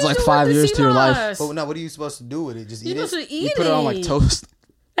say it adds like 5 years to your life. But no, what are you supposed to do with it? Just eat it? You're supposed to eat it. You put it on like toast.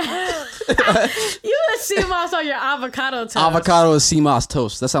 You put CMOS on your avocado toast. Avocado is CMOS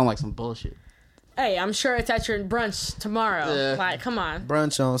toast. That sounds like some bullshit. Hey, I'm sure it's at your brunch tomorrow. Yeah. Like, come on.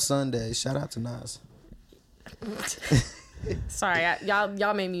 Brunch on Sunday. Shout out to Nas. Sorry,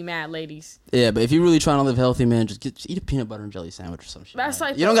 y'all made me mad, ladies. Yeah, but if you're really trying to live healthy, man, just eat a peanut butter and jelly sandwich or some shit. That's man.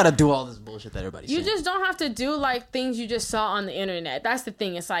 like you don't gotta do all this bullshit that everybody's You saying. just don't have to do like things you just saw on the internet. That's the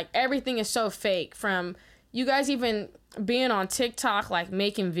thing. It's like everything is so fake. From you guys even being on TikTok, like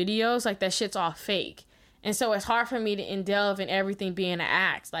making videos, like that shit's all fake. And so it's hard for me to indulge in everything being an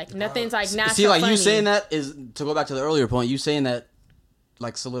act. Like nothing's like natural. See, like funny. you saying that is to go back to the earlier point. You saying that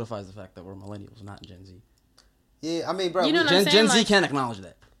like solidifies the fact that we're millennials, not Gen Z. Yeah, I mean, bro. You know what I'm Gen saying? Z Like, can't acknowledge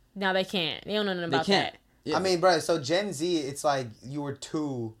that. No, they can't. They don't know nothing They about can't. that. Yeah. I mean, bro. So Gen Z, it's like you were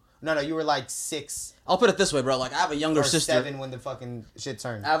 2. No, you were like 6 I'll put it this way, bro. Like I have a younger or sister. 7 when the fucking shit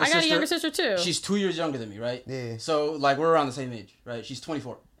turned. I I got a younger sister too. She's 2 years younger than me, right? Yeah. So like we're around the same age, right? She's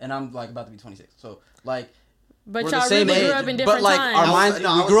 24, and I'm like about to be 26. So like but we're y'all the same really age, grew up in but different like times. our I minds, was- no,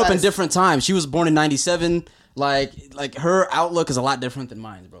 I we was grew up about in to- different times. She was born in '97. Like her outlook is a lot different than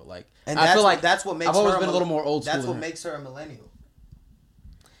mine, bro. Like And I feel like that's what makes I've always her been a little more old school. That's what than her. makes her a millennial.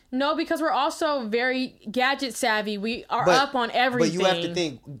 No, because we're also very gadget savvy. We are up on everything. But you have to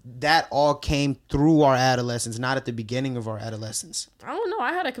think that all came through our adolescence, not at the beginning of our adolescence. I don't know.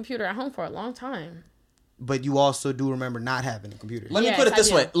 I had a computer at home for a long time. But you also do remember not having a computer. Let me Yes, put it I this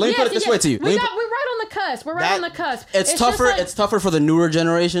do. way. Let me put it this way to you. We're Let me right on the cusp. We're right That- on the cusp. It's just tougher. like- It's tougher for the newer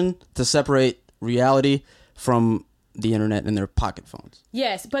generation to separate reality from the internet and their pocket phones.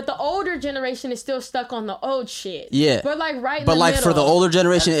 Yes, but the older generation is still stuck on the old shit. Yeah. But like right in But the like middle. for the older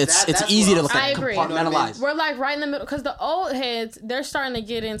generation, That's it's what easy to I'm like, saying. I agree. compartmentalize. We're like right in the middle because the old heads, they're starting to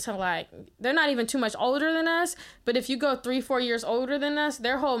get into like, they're not even too much older than us. But if you go 3-4 years older than us,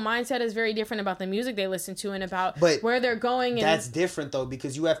 their whole mindset is very different about the music they listen to and about But where they're going. And That's different though,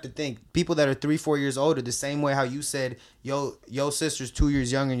 because you have to think people that are 3-4 years older, the same way how you said yo sister's 2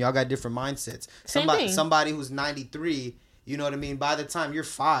 years younger and y'all got different mindsets. Same Somebody thing. somebody who's 93, you know what I mean? By the time you're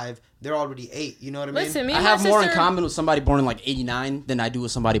 5, they're already 8. You know what I mean? Listen, me I and my have more in sister- common with somebody born in like '89 than I do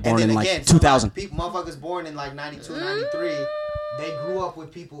with somebody And born then in like again, 2000. people, motherfuckers born in like 92, 93, they grew up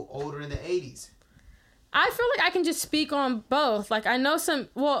with people older in the 80s. I feel like I can just speak on both. Like I know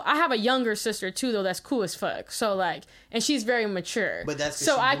I have a younger sister too though that's cool as fuck. So like, and she's very mature. But that's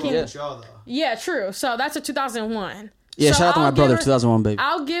so I can. with y'all though. Yeah, true. So that's a 2001. Yeah, So shout out to I'll my brother, give her- 2001 baby.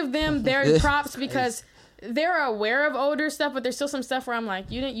 I'll give them their props because they're aware of older stuff, but there's still some stuff where I'm like,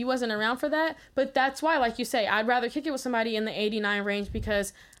 you wasn't around for that. But that's why, like you say, I'd rather kick it with somebody in the 89 range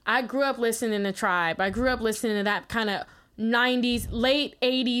because I grew up listening to Tribe. I grew up listening to that kind of 90s, late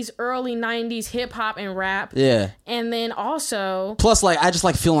 80s, early 90s hip hop and rap. Yeah. And then also, Plus, like, I just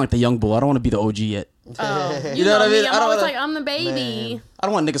like feeling like the young bull. I don't want to be the OG yet. you know what I mean? me, I I'm don't always wanna- like, I'm the baby. Man. I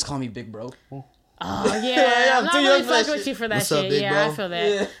don't want niggas calling me big bro. Oh yeah, I'm not too really young for that fucking with shit. you for that What's shit. up, big Yeah, bro? I feel that.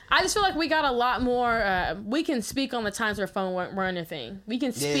 Yeah. I just feel like we got a lot more. We can speak on the times where phone weren't a thing. We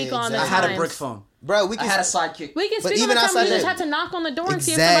can speak on the exactly. I times. had a brick phone. Bro, we I can had a sidekick. We can But speak on even the time outside we just that- had to knock on the door and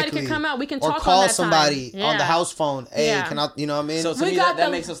see if somebody could come out. We can talk or call on that somebody time. on the Yeah. house phone. Hey, Yeah. can I? You know what I mean? So to We me, got that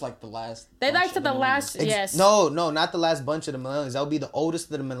the- makes us like the last. They bunch like to of the millennials. last. Yes. No, not the last bunch of the millennials. That would be the oldest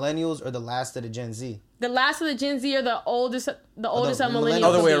of the millennials or the last of the Gen Z. The last of the Gen Z are the oldest. The oldest of the millennials. millennials.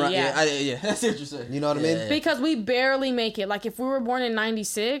 Other way will be, around. Yeah. Yeah, that's what you're saying. You know what I mean? Because we barely make it. Like if we were born in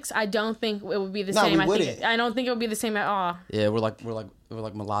 '96, I don't think it would be the No, same. we I wouldn't. think I don't think it would be the same at all. Yeah, we're like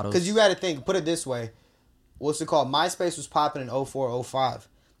mulattoes. Because you got to think. Put it this way. What's it called? MySpace was popping in 04, 05.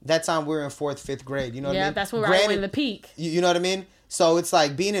 That time we were in 4th, 5th grade. You know what I Yeah, mean? that's where I went in the peak. You know what I mean? So it's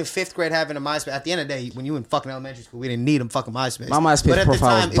like being in 5th grade having a MySpace. At the end of the day, when you in fucking elementary school, we didn't need them fucking MySpace. My MySpace but at the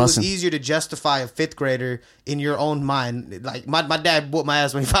profile was time, it was bussin'. easier to justify a 5th grader in your own mind. Like my dad whooped my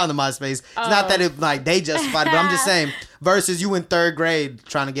ass when he found the MySpace. It's not that it like they justified it, but I'm just saying. Versus you in 3rd grade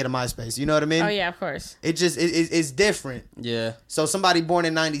trying to get a MySpace. You know what I mean? Oh yeah, of course. It just it's different. Yeah. So somebody born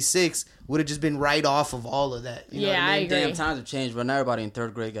in '96 would have just been right off of all of that. You know Yeah, what I I mean? agree. Damn, times have changed, but now everybody in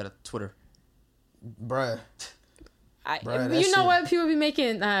 3rd grade got a Twitter. Bruh. Bruh, that You know shit- what? People be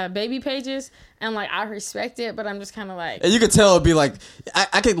making baby pages, and like I respect it, but I'm just kind of like, And you could tell it'd be like,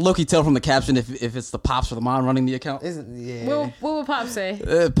 I could low-key tell from the caption if it's the pops or the mom running the account. Isn't yeah. what would Pop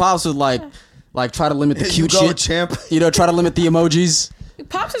say? Pops would like try to limit the You cute go, shit. champ. You know, try to limit the emojis.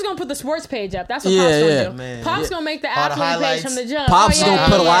 Pops is gonna put the sports page up. That's what Yeah, Pops gonna yeah. do. Man. Pops gonna make the All the athlete page highlights. from the jump. Pops is Oh, gonna yeah,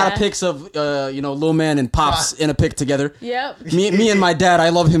 put a lot yeah. of pics of Lil Man and Pops in a pic together. Yep. Me and my dad, I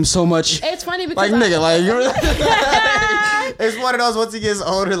love him so much. It's funny because Like nigga, like you're. It's one of those once he gets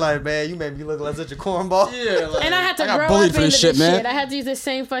older, like, man, you made me look like such a cornball. Yeah, like, and I had to got grow bullied up for into this shit, man. I had to use the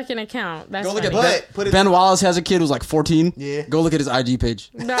same fucking account. That's Go look funny. at But put it Ben Wallace has a kid who's like 14. Yeah. Go look at his IG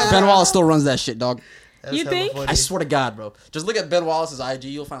page. No. Ben Wallace still runs that shit, dog. That's You hella think? funny. I swear to God, bro. Just look at Ben Wallace's IG.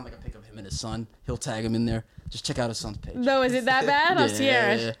 You'll find like a pic of him and his son. He'll tag him in there. Just check out his son's page. No, is it that bad? Oh,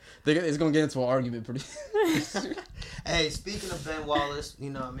 Sierra. Yeah. It's gonna get into an argument pretty. Hey, speaking of Ben Wallace, you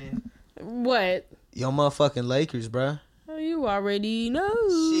know what I mean? What? Yo, motherfucking Lakers, bruh. Oh, you already know.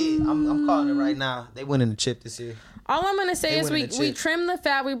 Shit, I'm calling it right now. They winning the chip this year. All I'm gonna say They is winning the we chip. trimmed the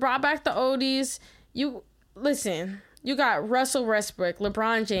fat. We brought back the oldies. You listen. You got Russell Westbrook,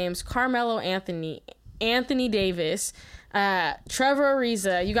 LeBron James, Carmelo Anthony, Anthony Davis, Trevor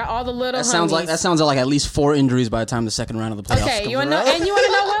Ariza. You got all the little. That sounds like at least 4 injuries by the time the second round of the playoffs. Okay, comes you wanna know? around. And you wanna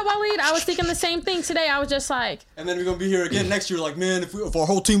know what, Waleed? I was thinking the same thing today. I was just like, And then we're gonna be here again next year. Like, man, if our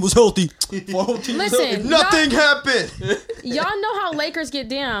whole team was healthy, if our whole team was Listen, healthy. Nothing happened. y'all know how Lakers get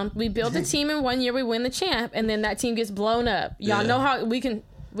down. We build a team in 1 year, we win the champ, and then that team gets blown up. Y'all Yeah. know how we can.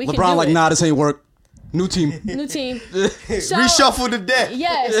 We can LeBron do like, it. nah, this ain't work. New team. New team. Reshuffle the deck.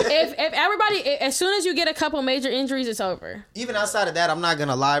 Yes, if everybody, as soon as you get a couple major injuries, it's over. Even outside of that, I'm not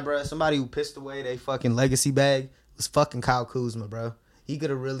gonna lie, bro. Somebody who pissed away their fucking legacy bag was fucking Kyle Kuzma, bro. He could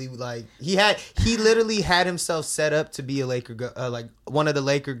have really he literally had himself set up to be a Laker, like one of the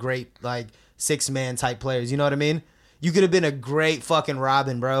Laker great like 6-man type players. You know what I mean? You could have been a great fucking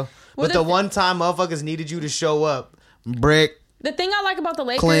Robin, bro. Well, but the one time motherfuckers needed you to show up, brick. The thing I like about the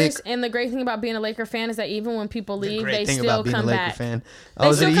Lakers Clink. and the great thing about being a Laker fan is that even when people leave, Great they thing still about being a come Laker back. fan. They Oh,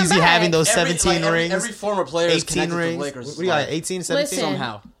 is it still come easy back. having those 17 rings? Every former player is 18 connected rings. to the Lakers. What do you got? 18, 17? Listen.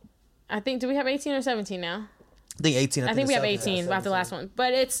 Somehow. I think, do we have 18 or 17 now? I think 18. I think we have 18 after the last one.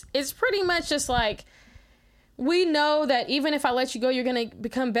 But it's pretty much just like, we know that even if I let you go, you're going to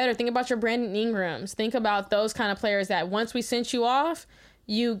become better. Think about your Brandon Ingrams. Think about those kind of players that once we sent you off,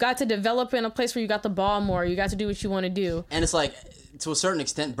 you got to develop in a place where you got the ball more. You got to do what you want to do. And it's like, to a certain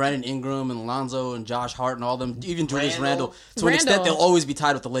extent, Brandon Ingram and Alonzo and Josh Hart and all them, even Julius Randle, to an extent, they'll always be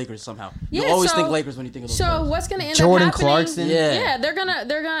tied with the Lakers somehow. Yeah, You'll always so- think Lakers when you think of those So players. what's going to end Jordan up happening? Clarkson? Yeah. they're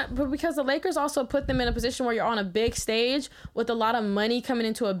gonna, but because the Lakers also put them in a position where you're on a big stage with a lot of money coming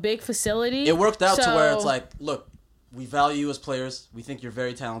into a big facility. It worked out to So- where it's like, look, we value you as players. We think you're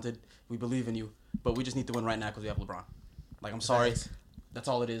very talented. We believe in you. But we just need to win right now because we have LeBron. Like, I'm sorry. Nice. That's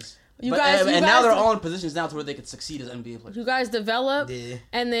all it is. You But- guys- and you now guys- they're all in positions now to where they could succeed as NBA players. you guys develop, Yeah.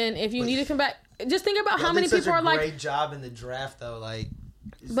 and then if you need to come back, just think about how Y'all many did such people a are like, great job in the draft though, like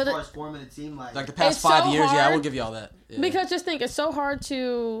as But far it- as forming a team, like Like the past It's 5 so years, yeah, I hard. will give you all that. Yeah. because just think it's so hard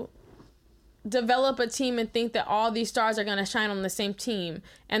to develop a team and think that all these stars are going to shine on the same team,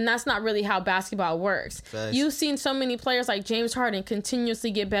 and that's not really how basketball works. Facts. You've seen so many players like James Harden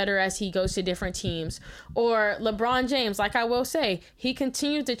continuously get better as he goes to different teams, or LeBron James, like I will say, he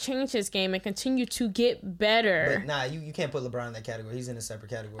continued to change his game and continue to get better. But nah, you can't put LeBron in that category. He's in a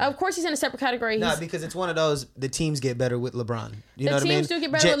separate category. Of course he's in a separate category. Nah, He's- because it's one of those, the teams get better with LeBron. You know the what I mean? teams do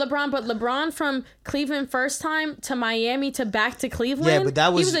get better with LeBron, but LeBron from Cleveland first time to Miami to back to Cleveland, Yeah, but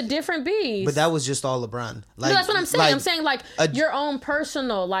that was- he was a different beast. But that was just all LeBron. Like, no, that's what I'm saying. I'm saying like your own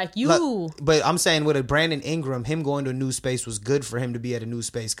personal, like you. But I'm saying with a Brandon Ingram, him going to a new space was good for him to be at a new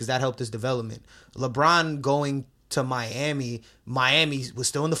space because that helped his development. LeBron going to Miami was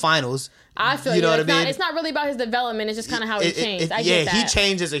still in the finals. I feel you know what I it's mean. Not, it's not really about his development. It's just kind of how he changed. I yeah, get that. he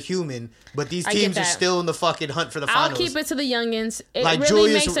changed as a human, but these I get teams are that. still in the fucking hunt for the I'll finals. keep it to the youngins. It like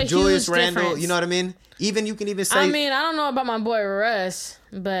really makes a Julius huge Randle. difference. You know what I mean? Even you can even say. I mean, I don't know about my boy Russ,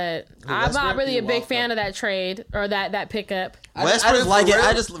 but I'm not Westbrook, really a he big walked fan up. of that trade or that pickup. I Westbrook, just like for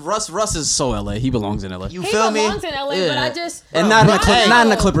it. real? Russ is so LA. He belongs in LA. You He feel me? belongs in LA, but I just and not in, Hey. not in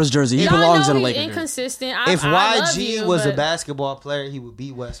the Clippers jersey. He y'all belongs know in a he's Lakers jersey. inconsistent. If I love YG you, was a but- basketball player, he would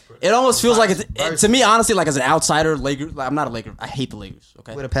beat Westbrook. It almost feels like it's Versus. to me, honestly, like as an outsider, Lakers. Like, I'm not a Laker. I hate the Lakers.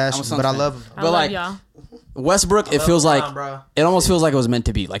 Okay, With a passion, I'm Suns but I fan. love him. I But love like y'all. Westbrook, it love feels LeBron, like bro. it almost feels like it was meant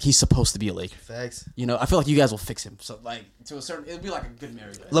to be. Like he's supposed to be a Laker. Facts. You know, I feel like you guys will fix him. So like to a certain, it'll be like a good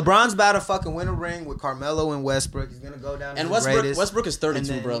marriage. LeBron's about to fucking win a ring with Carmelo and Westbrook. He's gonna go down. And as the greatest. Westbrook is 32, And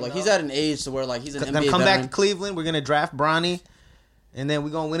then, bro. you Like know, he's at an age to where like he's an gonna NBA come back veteran. to Cleveland. We're gonna draft Bronny, and then we're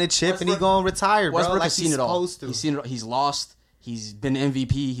gonna win a chip, and he's Westbrook- gonna retire, bro. Westbrook like has seen he's it all. supposed to. He's seen it. All. He's lost. He's been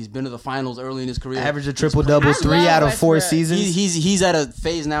MVP. He's been to the finals early in his career. Average a He's triple pretty- double I 3 love out of 4 Westbrook. seasons. He's at a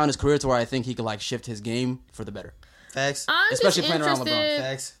phase now in his career to where I think he could like shift his game for the better. Facts. I'm Especially just playing around LeBron. interested.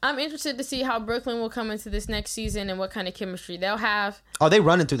 Facts. I'm interested to see how Brooklyn will come into this next season and what kind of chemistry they'll have. Oh, they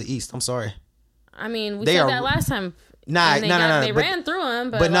running through the East. I'm sorry. I mean, we They said are- that last time. Nah, And they no, no, no. They but, ran through them,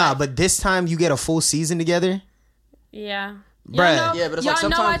 but nah, like, but this time you get a full season together. yeah. Bruh. Y'all know, Yeah, but it's y'all like know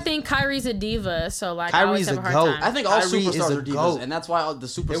I sometimes- think Kyrie's a diva, so like I always Kyrie's have a a hard goat. time. I think all Kyrie is superstars a are divas, goat. and that's why all the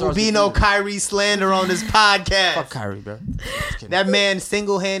superstars. There will be no get divas. Kyrie slander on this podcast. Fuck Kyrie, bro. Just kidding. That man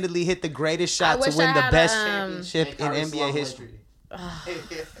single-handedly hit the greatest shot I to wish win I the had best a, championship Hey, in Kyrie NBA Swan history.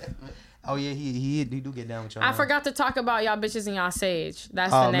 Oh yeah, he do get down with y'all. I now. forgot to talk about y'all bitches and y'all sage.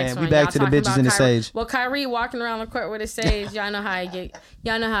 That's Oh, the next man, we one. back Y'all to the talking bitches about and the Kyrie. sage. Well, Kyrie walking around the court with his sage. Y'all know how I get.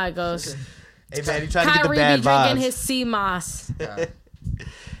 Y'all know how it goes. Hey man, he trying to get the Kyrie bad be drinking vibes. his sea moss. Yeah.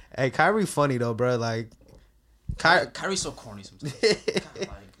 Hey, Kyrie funny though, bro. Like, Kyrie's so corny sometimes. God,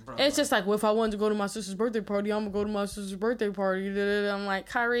 like, bro, It's just like, well, if I wanted to go to my sister's birthday party, I'm gonna go to my sister's birthday party. I'm like,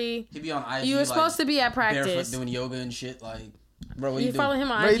 Kyrie, he be on IG. you were supposed to be at barefoot practice. doing yoga and shit. Like, bro, what You you follow doing?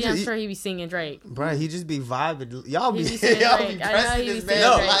 him on Bro, IG, I'm he- sure he be singing Drake. bro, he just be vibing. Y'all be He be saying y'all be Drake. I know pressing he this be man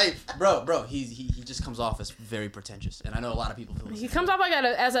saying Drake. life. Bro, he just comes off as very pretentious, and I know a lot of people feel this. He comes off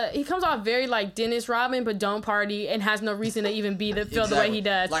like he comes off very like Dennis Rodman, but don't party and has no reason to even be feel the way he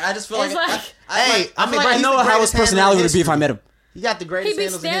does. Like, I just feel It's like, like- I I feel mean, like bro, I he's know the how his greatest handler personality in would be if I history. met him. He got the He'd greatest be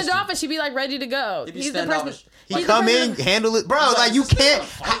handles in history. standoffish. He'd be like ready to go. He'd be He's the person. standoffish. He he's the come person- in, handle it, bro. He's Like like, you "This is can't. not a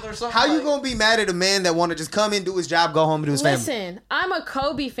fight or something." How you Like- gonna be mad at a man that want to just come in, do his job, go home, and do his family? Listen, I'm a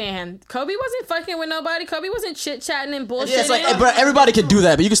Kobe fan. Kobe wasn't fucking with nobody. Kobe wasn't chit chatting and bullshitting. Yeah, it's like, bro, everybody could do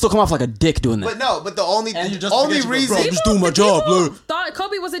that, but you can still come off like a dick doing that. But no, but the only And you just only forget you, reason. bro, just doing my job, People bro. thought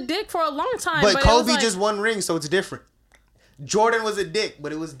Kobe was a dick for a long time. But it was Kobe like- just won ring, so it's different. Jordan was a dick,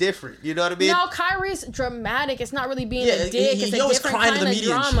 but it was different. You know what I mean? No, Kyrie's dramatic. It's not really being Yeah, a dick. he It's a always different crying to kind the of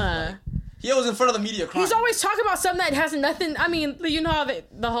media and shit, drama. He was in front of the media crying. He's always talking about something that has nothing. I mean, you know how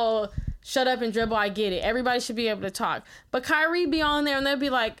the whole shut up and dribble. I get it. Everybody should be able to talk. But Kyrie be on there and they'll be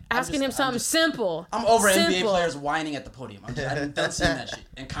like asking him something simple. I'm over NBA Simple. players whining at the podium. I'm done seeing that shit.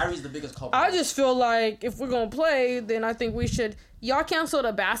 And Kyrie's the biggest culprit. I just feel like if we're gonna play, then I think we should. Y'all canceled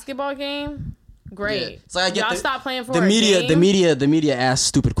a basketball game. Great. Yeah. It's like I get Y'all the- stop playing for the a media. game. The media asks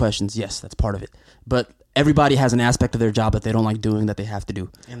stupid questions. Yes, that's part of it. But everybody has an aspect of their job that they don't like doing that they have to do.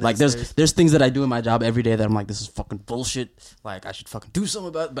 And Like that's there's things that I do in my job every day that I'm like, this is fucking bullshit. Like I should fucking do something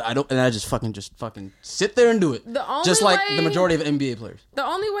about it, but I don't, and I just fucking sit there and do it. The only just like way- the majority of NBA players. The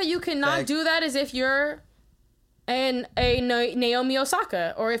only way you cannot Fact. do that is if you're Naomi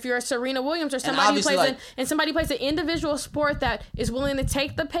Osaka, or if you're a Serena Williams, or somebody who obviously, plays like- and somebody plays an individual sport that is willing to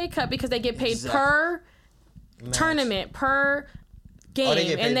take the pay cut because they get paid Exactly. per tournament, per game, Oh, they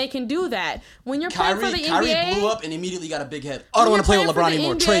get paid. and they can do that. When you're playing for the Kyrie NBA, blew up and immediately got a big head. I don't want to play with LeBron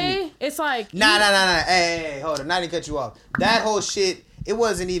anymore. Trade me. It's like Nah. Hey, hold on. Not to cut you off. That whole shit. It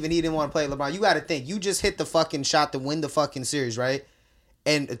wasn't even he didn't want to play LeBron. You got to think. You just hit the fucking shot to win the fucking series, right?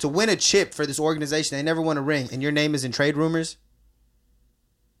 And to win a chip for this organization, they never won a ring, and your name is in trade rumors.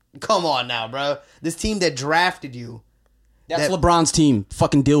 Come on now, bro. This team that drafted you, That's that- LeBron's team.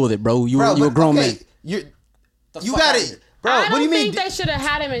 Fucking deal with it, bro. You're a but, grown okay, man. You The you fuck got outta it, here. bro. I What don't do you mean? think they should have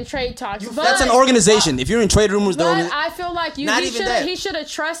had him in trade talks. But That's an organization. If you're in trade rumors, But they're I feel like Not even that. he should have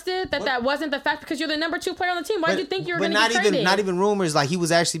trusted that wasn't the fact because you're the number 2 player on the team. Why did you think you were going to not get traded? even not even rumors. Like he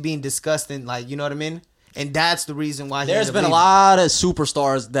was actually being discussed and like you know what I mean. And that's the reason why he There's ended been up a leaving. lot of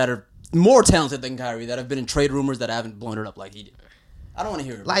superstars that are more talented than Kyrie that have been in trade rumors that haven't blown it up like he did. I don't want to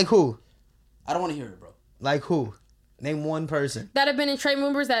hear it. Bro. Like who? I don't want to hear it, bro. Like who? Name one person that have been in trade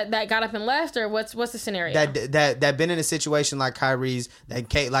rumors that got up and left, or what's the scenario? that been in a situation like Kyrie's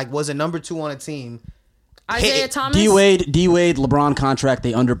like was a number 2 on a team. Isaiah Thomas. D Wade, LeBron contract.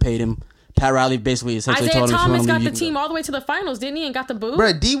 They underpaid him. Pat Riley basically essentially Isaiah told him, if you Thomas wanna got leave, the you can team go. all the way to the finals, didn't he? And got the boot.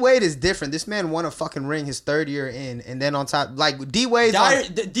 Bro, D Wade is different. This man won a fucking ring his 3rd year in, and then on top, like D Wade.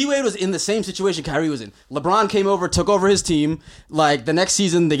 D Wade was in the same situation Kyrie was in. LeBron came over, took over his team. Like the next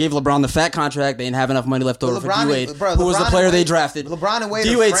season, they gave LeBron the fat contract. They didn't have enough money left over for LeBron D Wade, and- bro, who was the LeBron player and they Wade- drafted. LeBron and Wade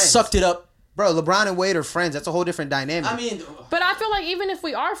D are Wade friends. sucked it up. Bro, LeBron and Wade are friends. That's a whole different dynamic. I mean, but I feel like even if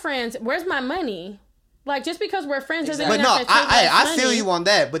we are friends, where's my money? Like just because we're friends doesn't but mean no, I have to take I feel money. you on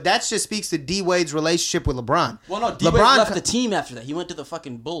that. But that just speaks to D Wade's relationship with LeBron. well, no, D Wade left the team after that. He went to the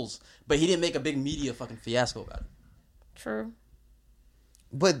fucking Bulls, but he didn't make a big media fucking fiasco about it. True.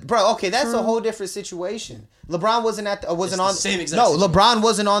 But bro, okay, that's a whole different situation. LeBron wasn't It's on the same exact no. situation. LeBron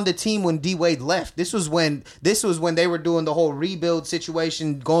wasn't on the team when D Wade left. This was when they were doing the whole rebuild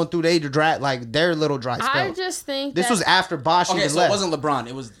situation, going through their draft, like their little dry spell. I just think This that was after Bosch Okay, even so left. it wasn't LeBron.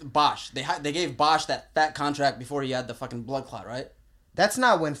 It was Bosch. They gave Bosch that fat contract before he had the fucking blood clot, right? That's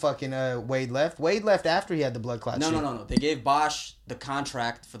not when fucking Wade left. Wade left after he had the blood clot. No. They gave Bosch the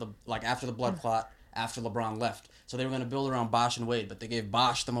contract for after the blood clot after LeBron left. So they were going to build around Bosch and Wade, but they gave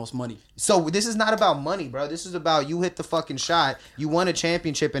Bosch the most money. So this is not about money, bro. This is about you hit the fucking shot, you won a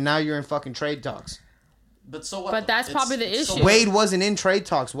championship, and now you're in fucking trade talks. But so what? But that's probably the so issue. what? Wade wasn't in trade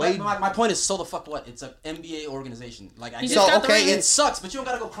talks. My, Wade. my point is, so the fuck what? It's an NBA organization. Like I You get just So got the okay, ring. it sucks, but you don't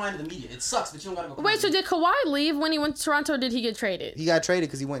gotta go crying to the media. It sucks, but you don't gotta go. Crying Wait, to so the did Kawhi leave when he went to Toronto, or did he get traded? He got traded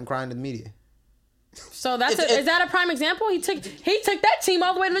because he went and crying to the media. So is that a prime example? He took that team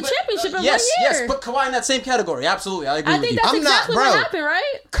all the way to the championship in 1 year. Yes, but Kawhi in that same category. Absolutely, I agree with you. I think that's exactly what happened,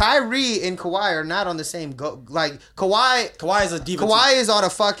 right? Kyrie and Kawhi are not on the same goat. Like Kawhi is a diva. Kawhi is on a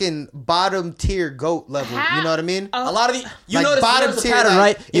fucking bottom tier GOAT level. You know what I mean? A lot of the like notice the pattern,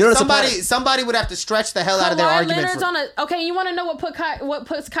 like, right? You notice somebody would have to stretch the hell out of their argument. Okay, you want to know what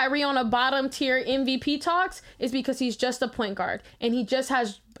puts Kyrie on a bottom tier MVP talks is because he's just a point guard and he just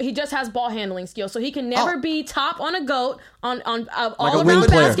has ball handling skills, so he can never be top on a GOAT on all around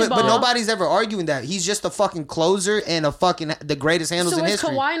basketball. But nobody's ever arguing that. He's just a fucking closer and the greatest handles in history.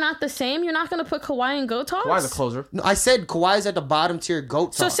 So is Kawhi not the same? You're not going to put Kawhi in GOAT talks? Kawhi's a closer. No, I said Kawhi's at the bottom tier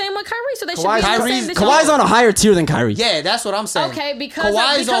GOAT talks. So same with Kyrie. So they should be the same. Kawhi's on a higher tier than Kyrie. Yeah, that's what I'm saying. Okay, because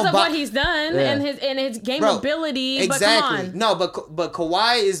of what he's done and his game ability. Exactly. But come on. No, but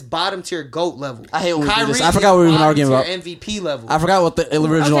Kawhi is bottom tier GOAT level. I hate when we do this. I forgot what we were even arguing about. MVP level. I forgot what the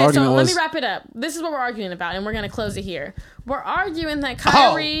original argument was. Let me wrap it up. This is what we're arguing about, and we're going to close it here. We're arguing that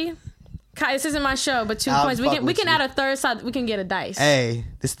Kyrie... this isn't my show, but 2 points. We can add a third side. We can get a dice. Hey,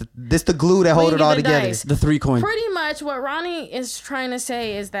 this the glue that hold it all together. Dice. The 3 coin. Pretty much what Ronnie is trying to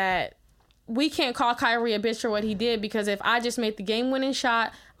say is that we can't call Kyrie a bitch for what he did, because if I just made the game-winning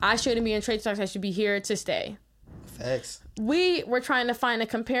shot, I shouldn't be in trade talks. I should be here to stay. Facts. We were trying to find a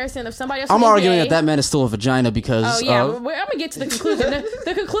comparison of somebody else. I'm arguing that man is still a vagina because. Oh yeah, I'm gonna get to the conclusion.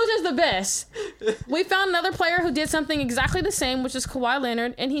 The conclusion is the best. We found another player who did something exactly the same, which is Kawhi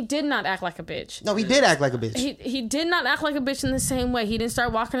Leonard, and he did not act like a bitch. No, he did act like a bitch. He did not act like a bitch in the same way. He didn't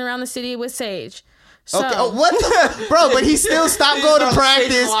start walking around the city with Sage. So, okay, what the bro? But he still stopped going to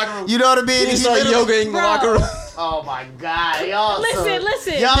practice. You know what I mean? He started yogaing in the locker room. Oh my god, y'all!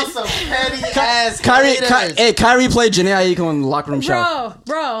 Listen. Y'all some petty ass. Kyrie played Janae Aiko in the locker room show.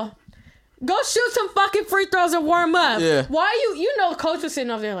 Bro, go shoot some fucking free throws and warm up. Yeah. Why you know the coach was sitting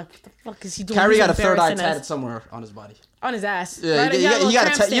over there like, what the fuck is he doing? Kyrie got a third eye tatted somewhere on his body. On his ass. Yeah, right? you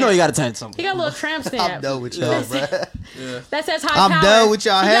got to tat something. He got a little tramp stamp. I'm done with y'all, bro. Yeah. That says high power. I'm done with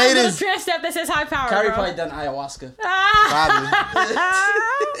y'all haters. He got a little tramp stamp that says high power. Kyrie probably done ayahuasca. Probably.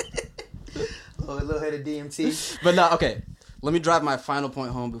 A little hit of DMT. But no, okay. Let me drive my final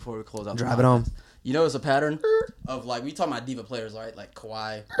point home before we close out. Drive it home. You know, it's a pattern of like we talk about diva players, right? Like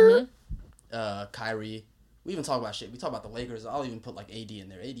Kawhi, Kyrie. We even talk about shit. We talk about the Lakers. I'll even put like AD in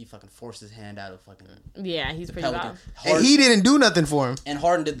there. AD fucking forced his hand out of fucking. Yeah, he's pretty wild. And he didn't do nothing for him. And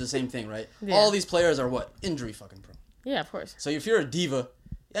Harden did the same thing, right? Yeah. All these players are what? Injury fucking prone. Yeah, of course. So if you're a diva,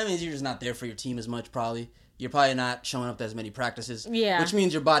 that means you're just not there for your team as much. Probably you're probably not showing up to as many practices. Yeah. Which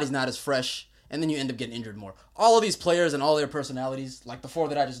means your body's not as fresh. And then you end up getting injured more. All of these players and all their personalities, like the 4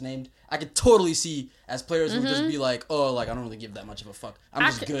 that I just named, I could totally see as players who just be like, oh, like I don't really give that much of a fuck. I'm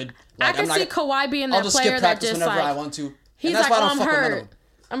just good. Like, I can see Kawhi being that player that just I'll just skip practice whenever I want to. He's like, oh, I'm hurt.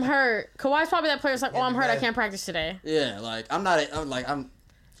 I'm hurt. Kawhi's probably that player that's like, oh, I'm hurt. I can't practice today. Yeah, like I'm.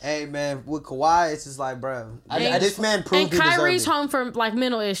 Hey man, with Kawhi, it's just like, bro, this man proved. And Kyrie's home for like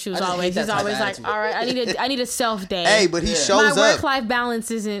mental issues. Always, he's always like, all right, I need a self day. Hey, but he shows up. My work-life balance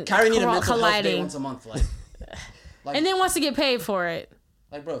isn't Kyrie need a mental health day once a month, like, and then wants to get paid for it.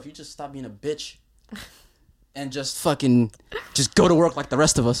 Like, bro, if you just stop being a bitch and just fucking just go to work like the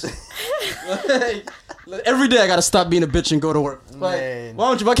rest of us. Like, every day I gotta stop being a bitch and go to work. Like,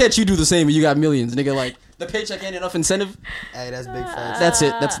 why can't you do the same when you got millions, nigga? Like, the paycheck ain't enough incentive. Hey, that's big facts. That's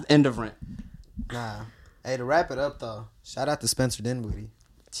it. That's the end of rent. Nah. Hey, to wrap it up though, shout out to Spencer Dinwiddie.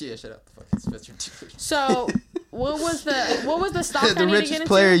 Yeah, shout out to fucking Spencer Dinwiddie. So, what was the stock the richest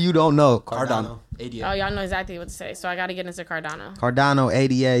player you don't know? Cardano. ADA. Oh, y'all know exactly what to say. So I got to get into Cardano. Cardano,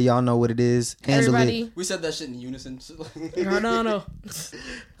 ADA, y'all know what it is. Handle Everybody. it. We said that shit in unison. Cardano.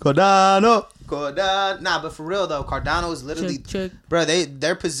 Cardano. Nah, but for real though, Cardano is literally, check. Bro.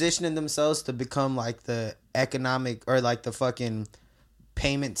 They're positioning themselves to become like the economic or like the fucking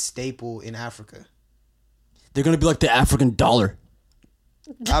payment staple in Africa. They're gonna be like the African dollar.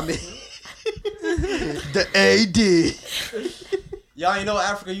 I mean, the AD. Y'all, you know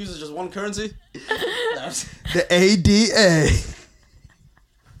Africa uses just one currency? The ADA.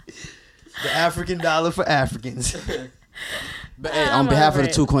 The African dollar for Africans. But hey, on behalf of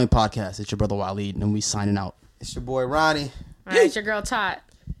the 2 Coin Podcast, it's your brother Waleed, and we signing out. It's your boy Ronnie. All right, it's your girl Tot.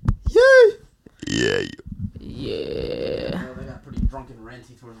 Yeah. They got pretty drunk and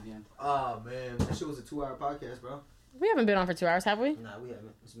ranty towards the end. Oh man, that shit was a 2-hour podcast, bro. We haven't been on for 2 hours, have we? Nah, we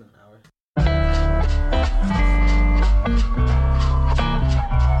haven't. It's been an hour.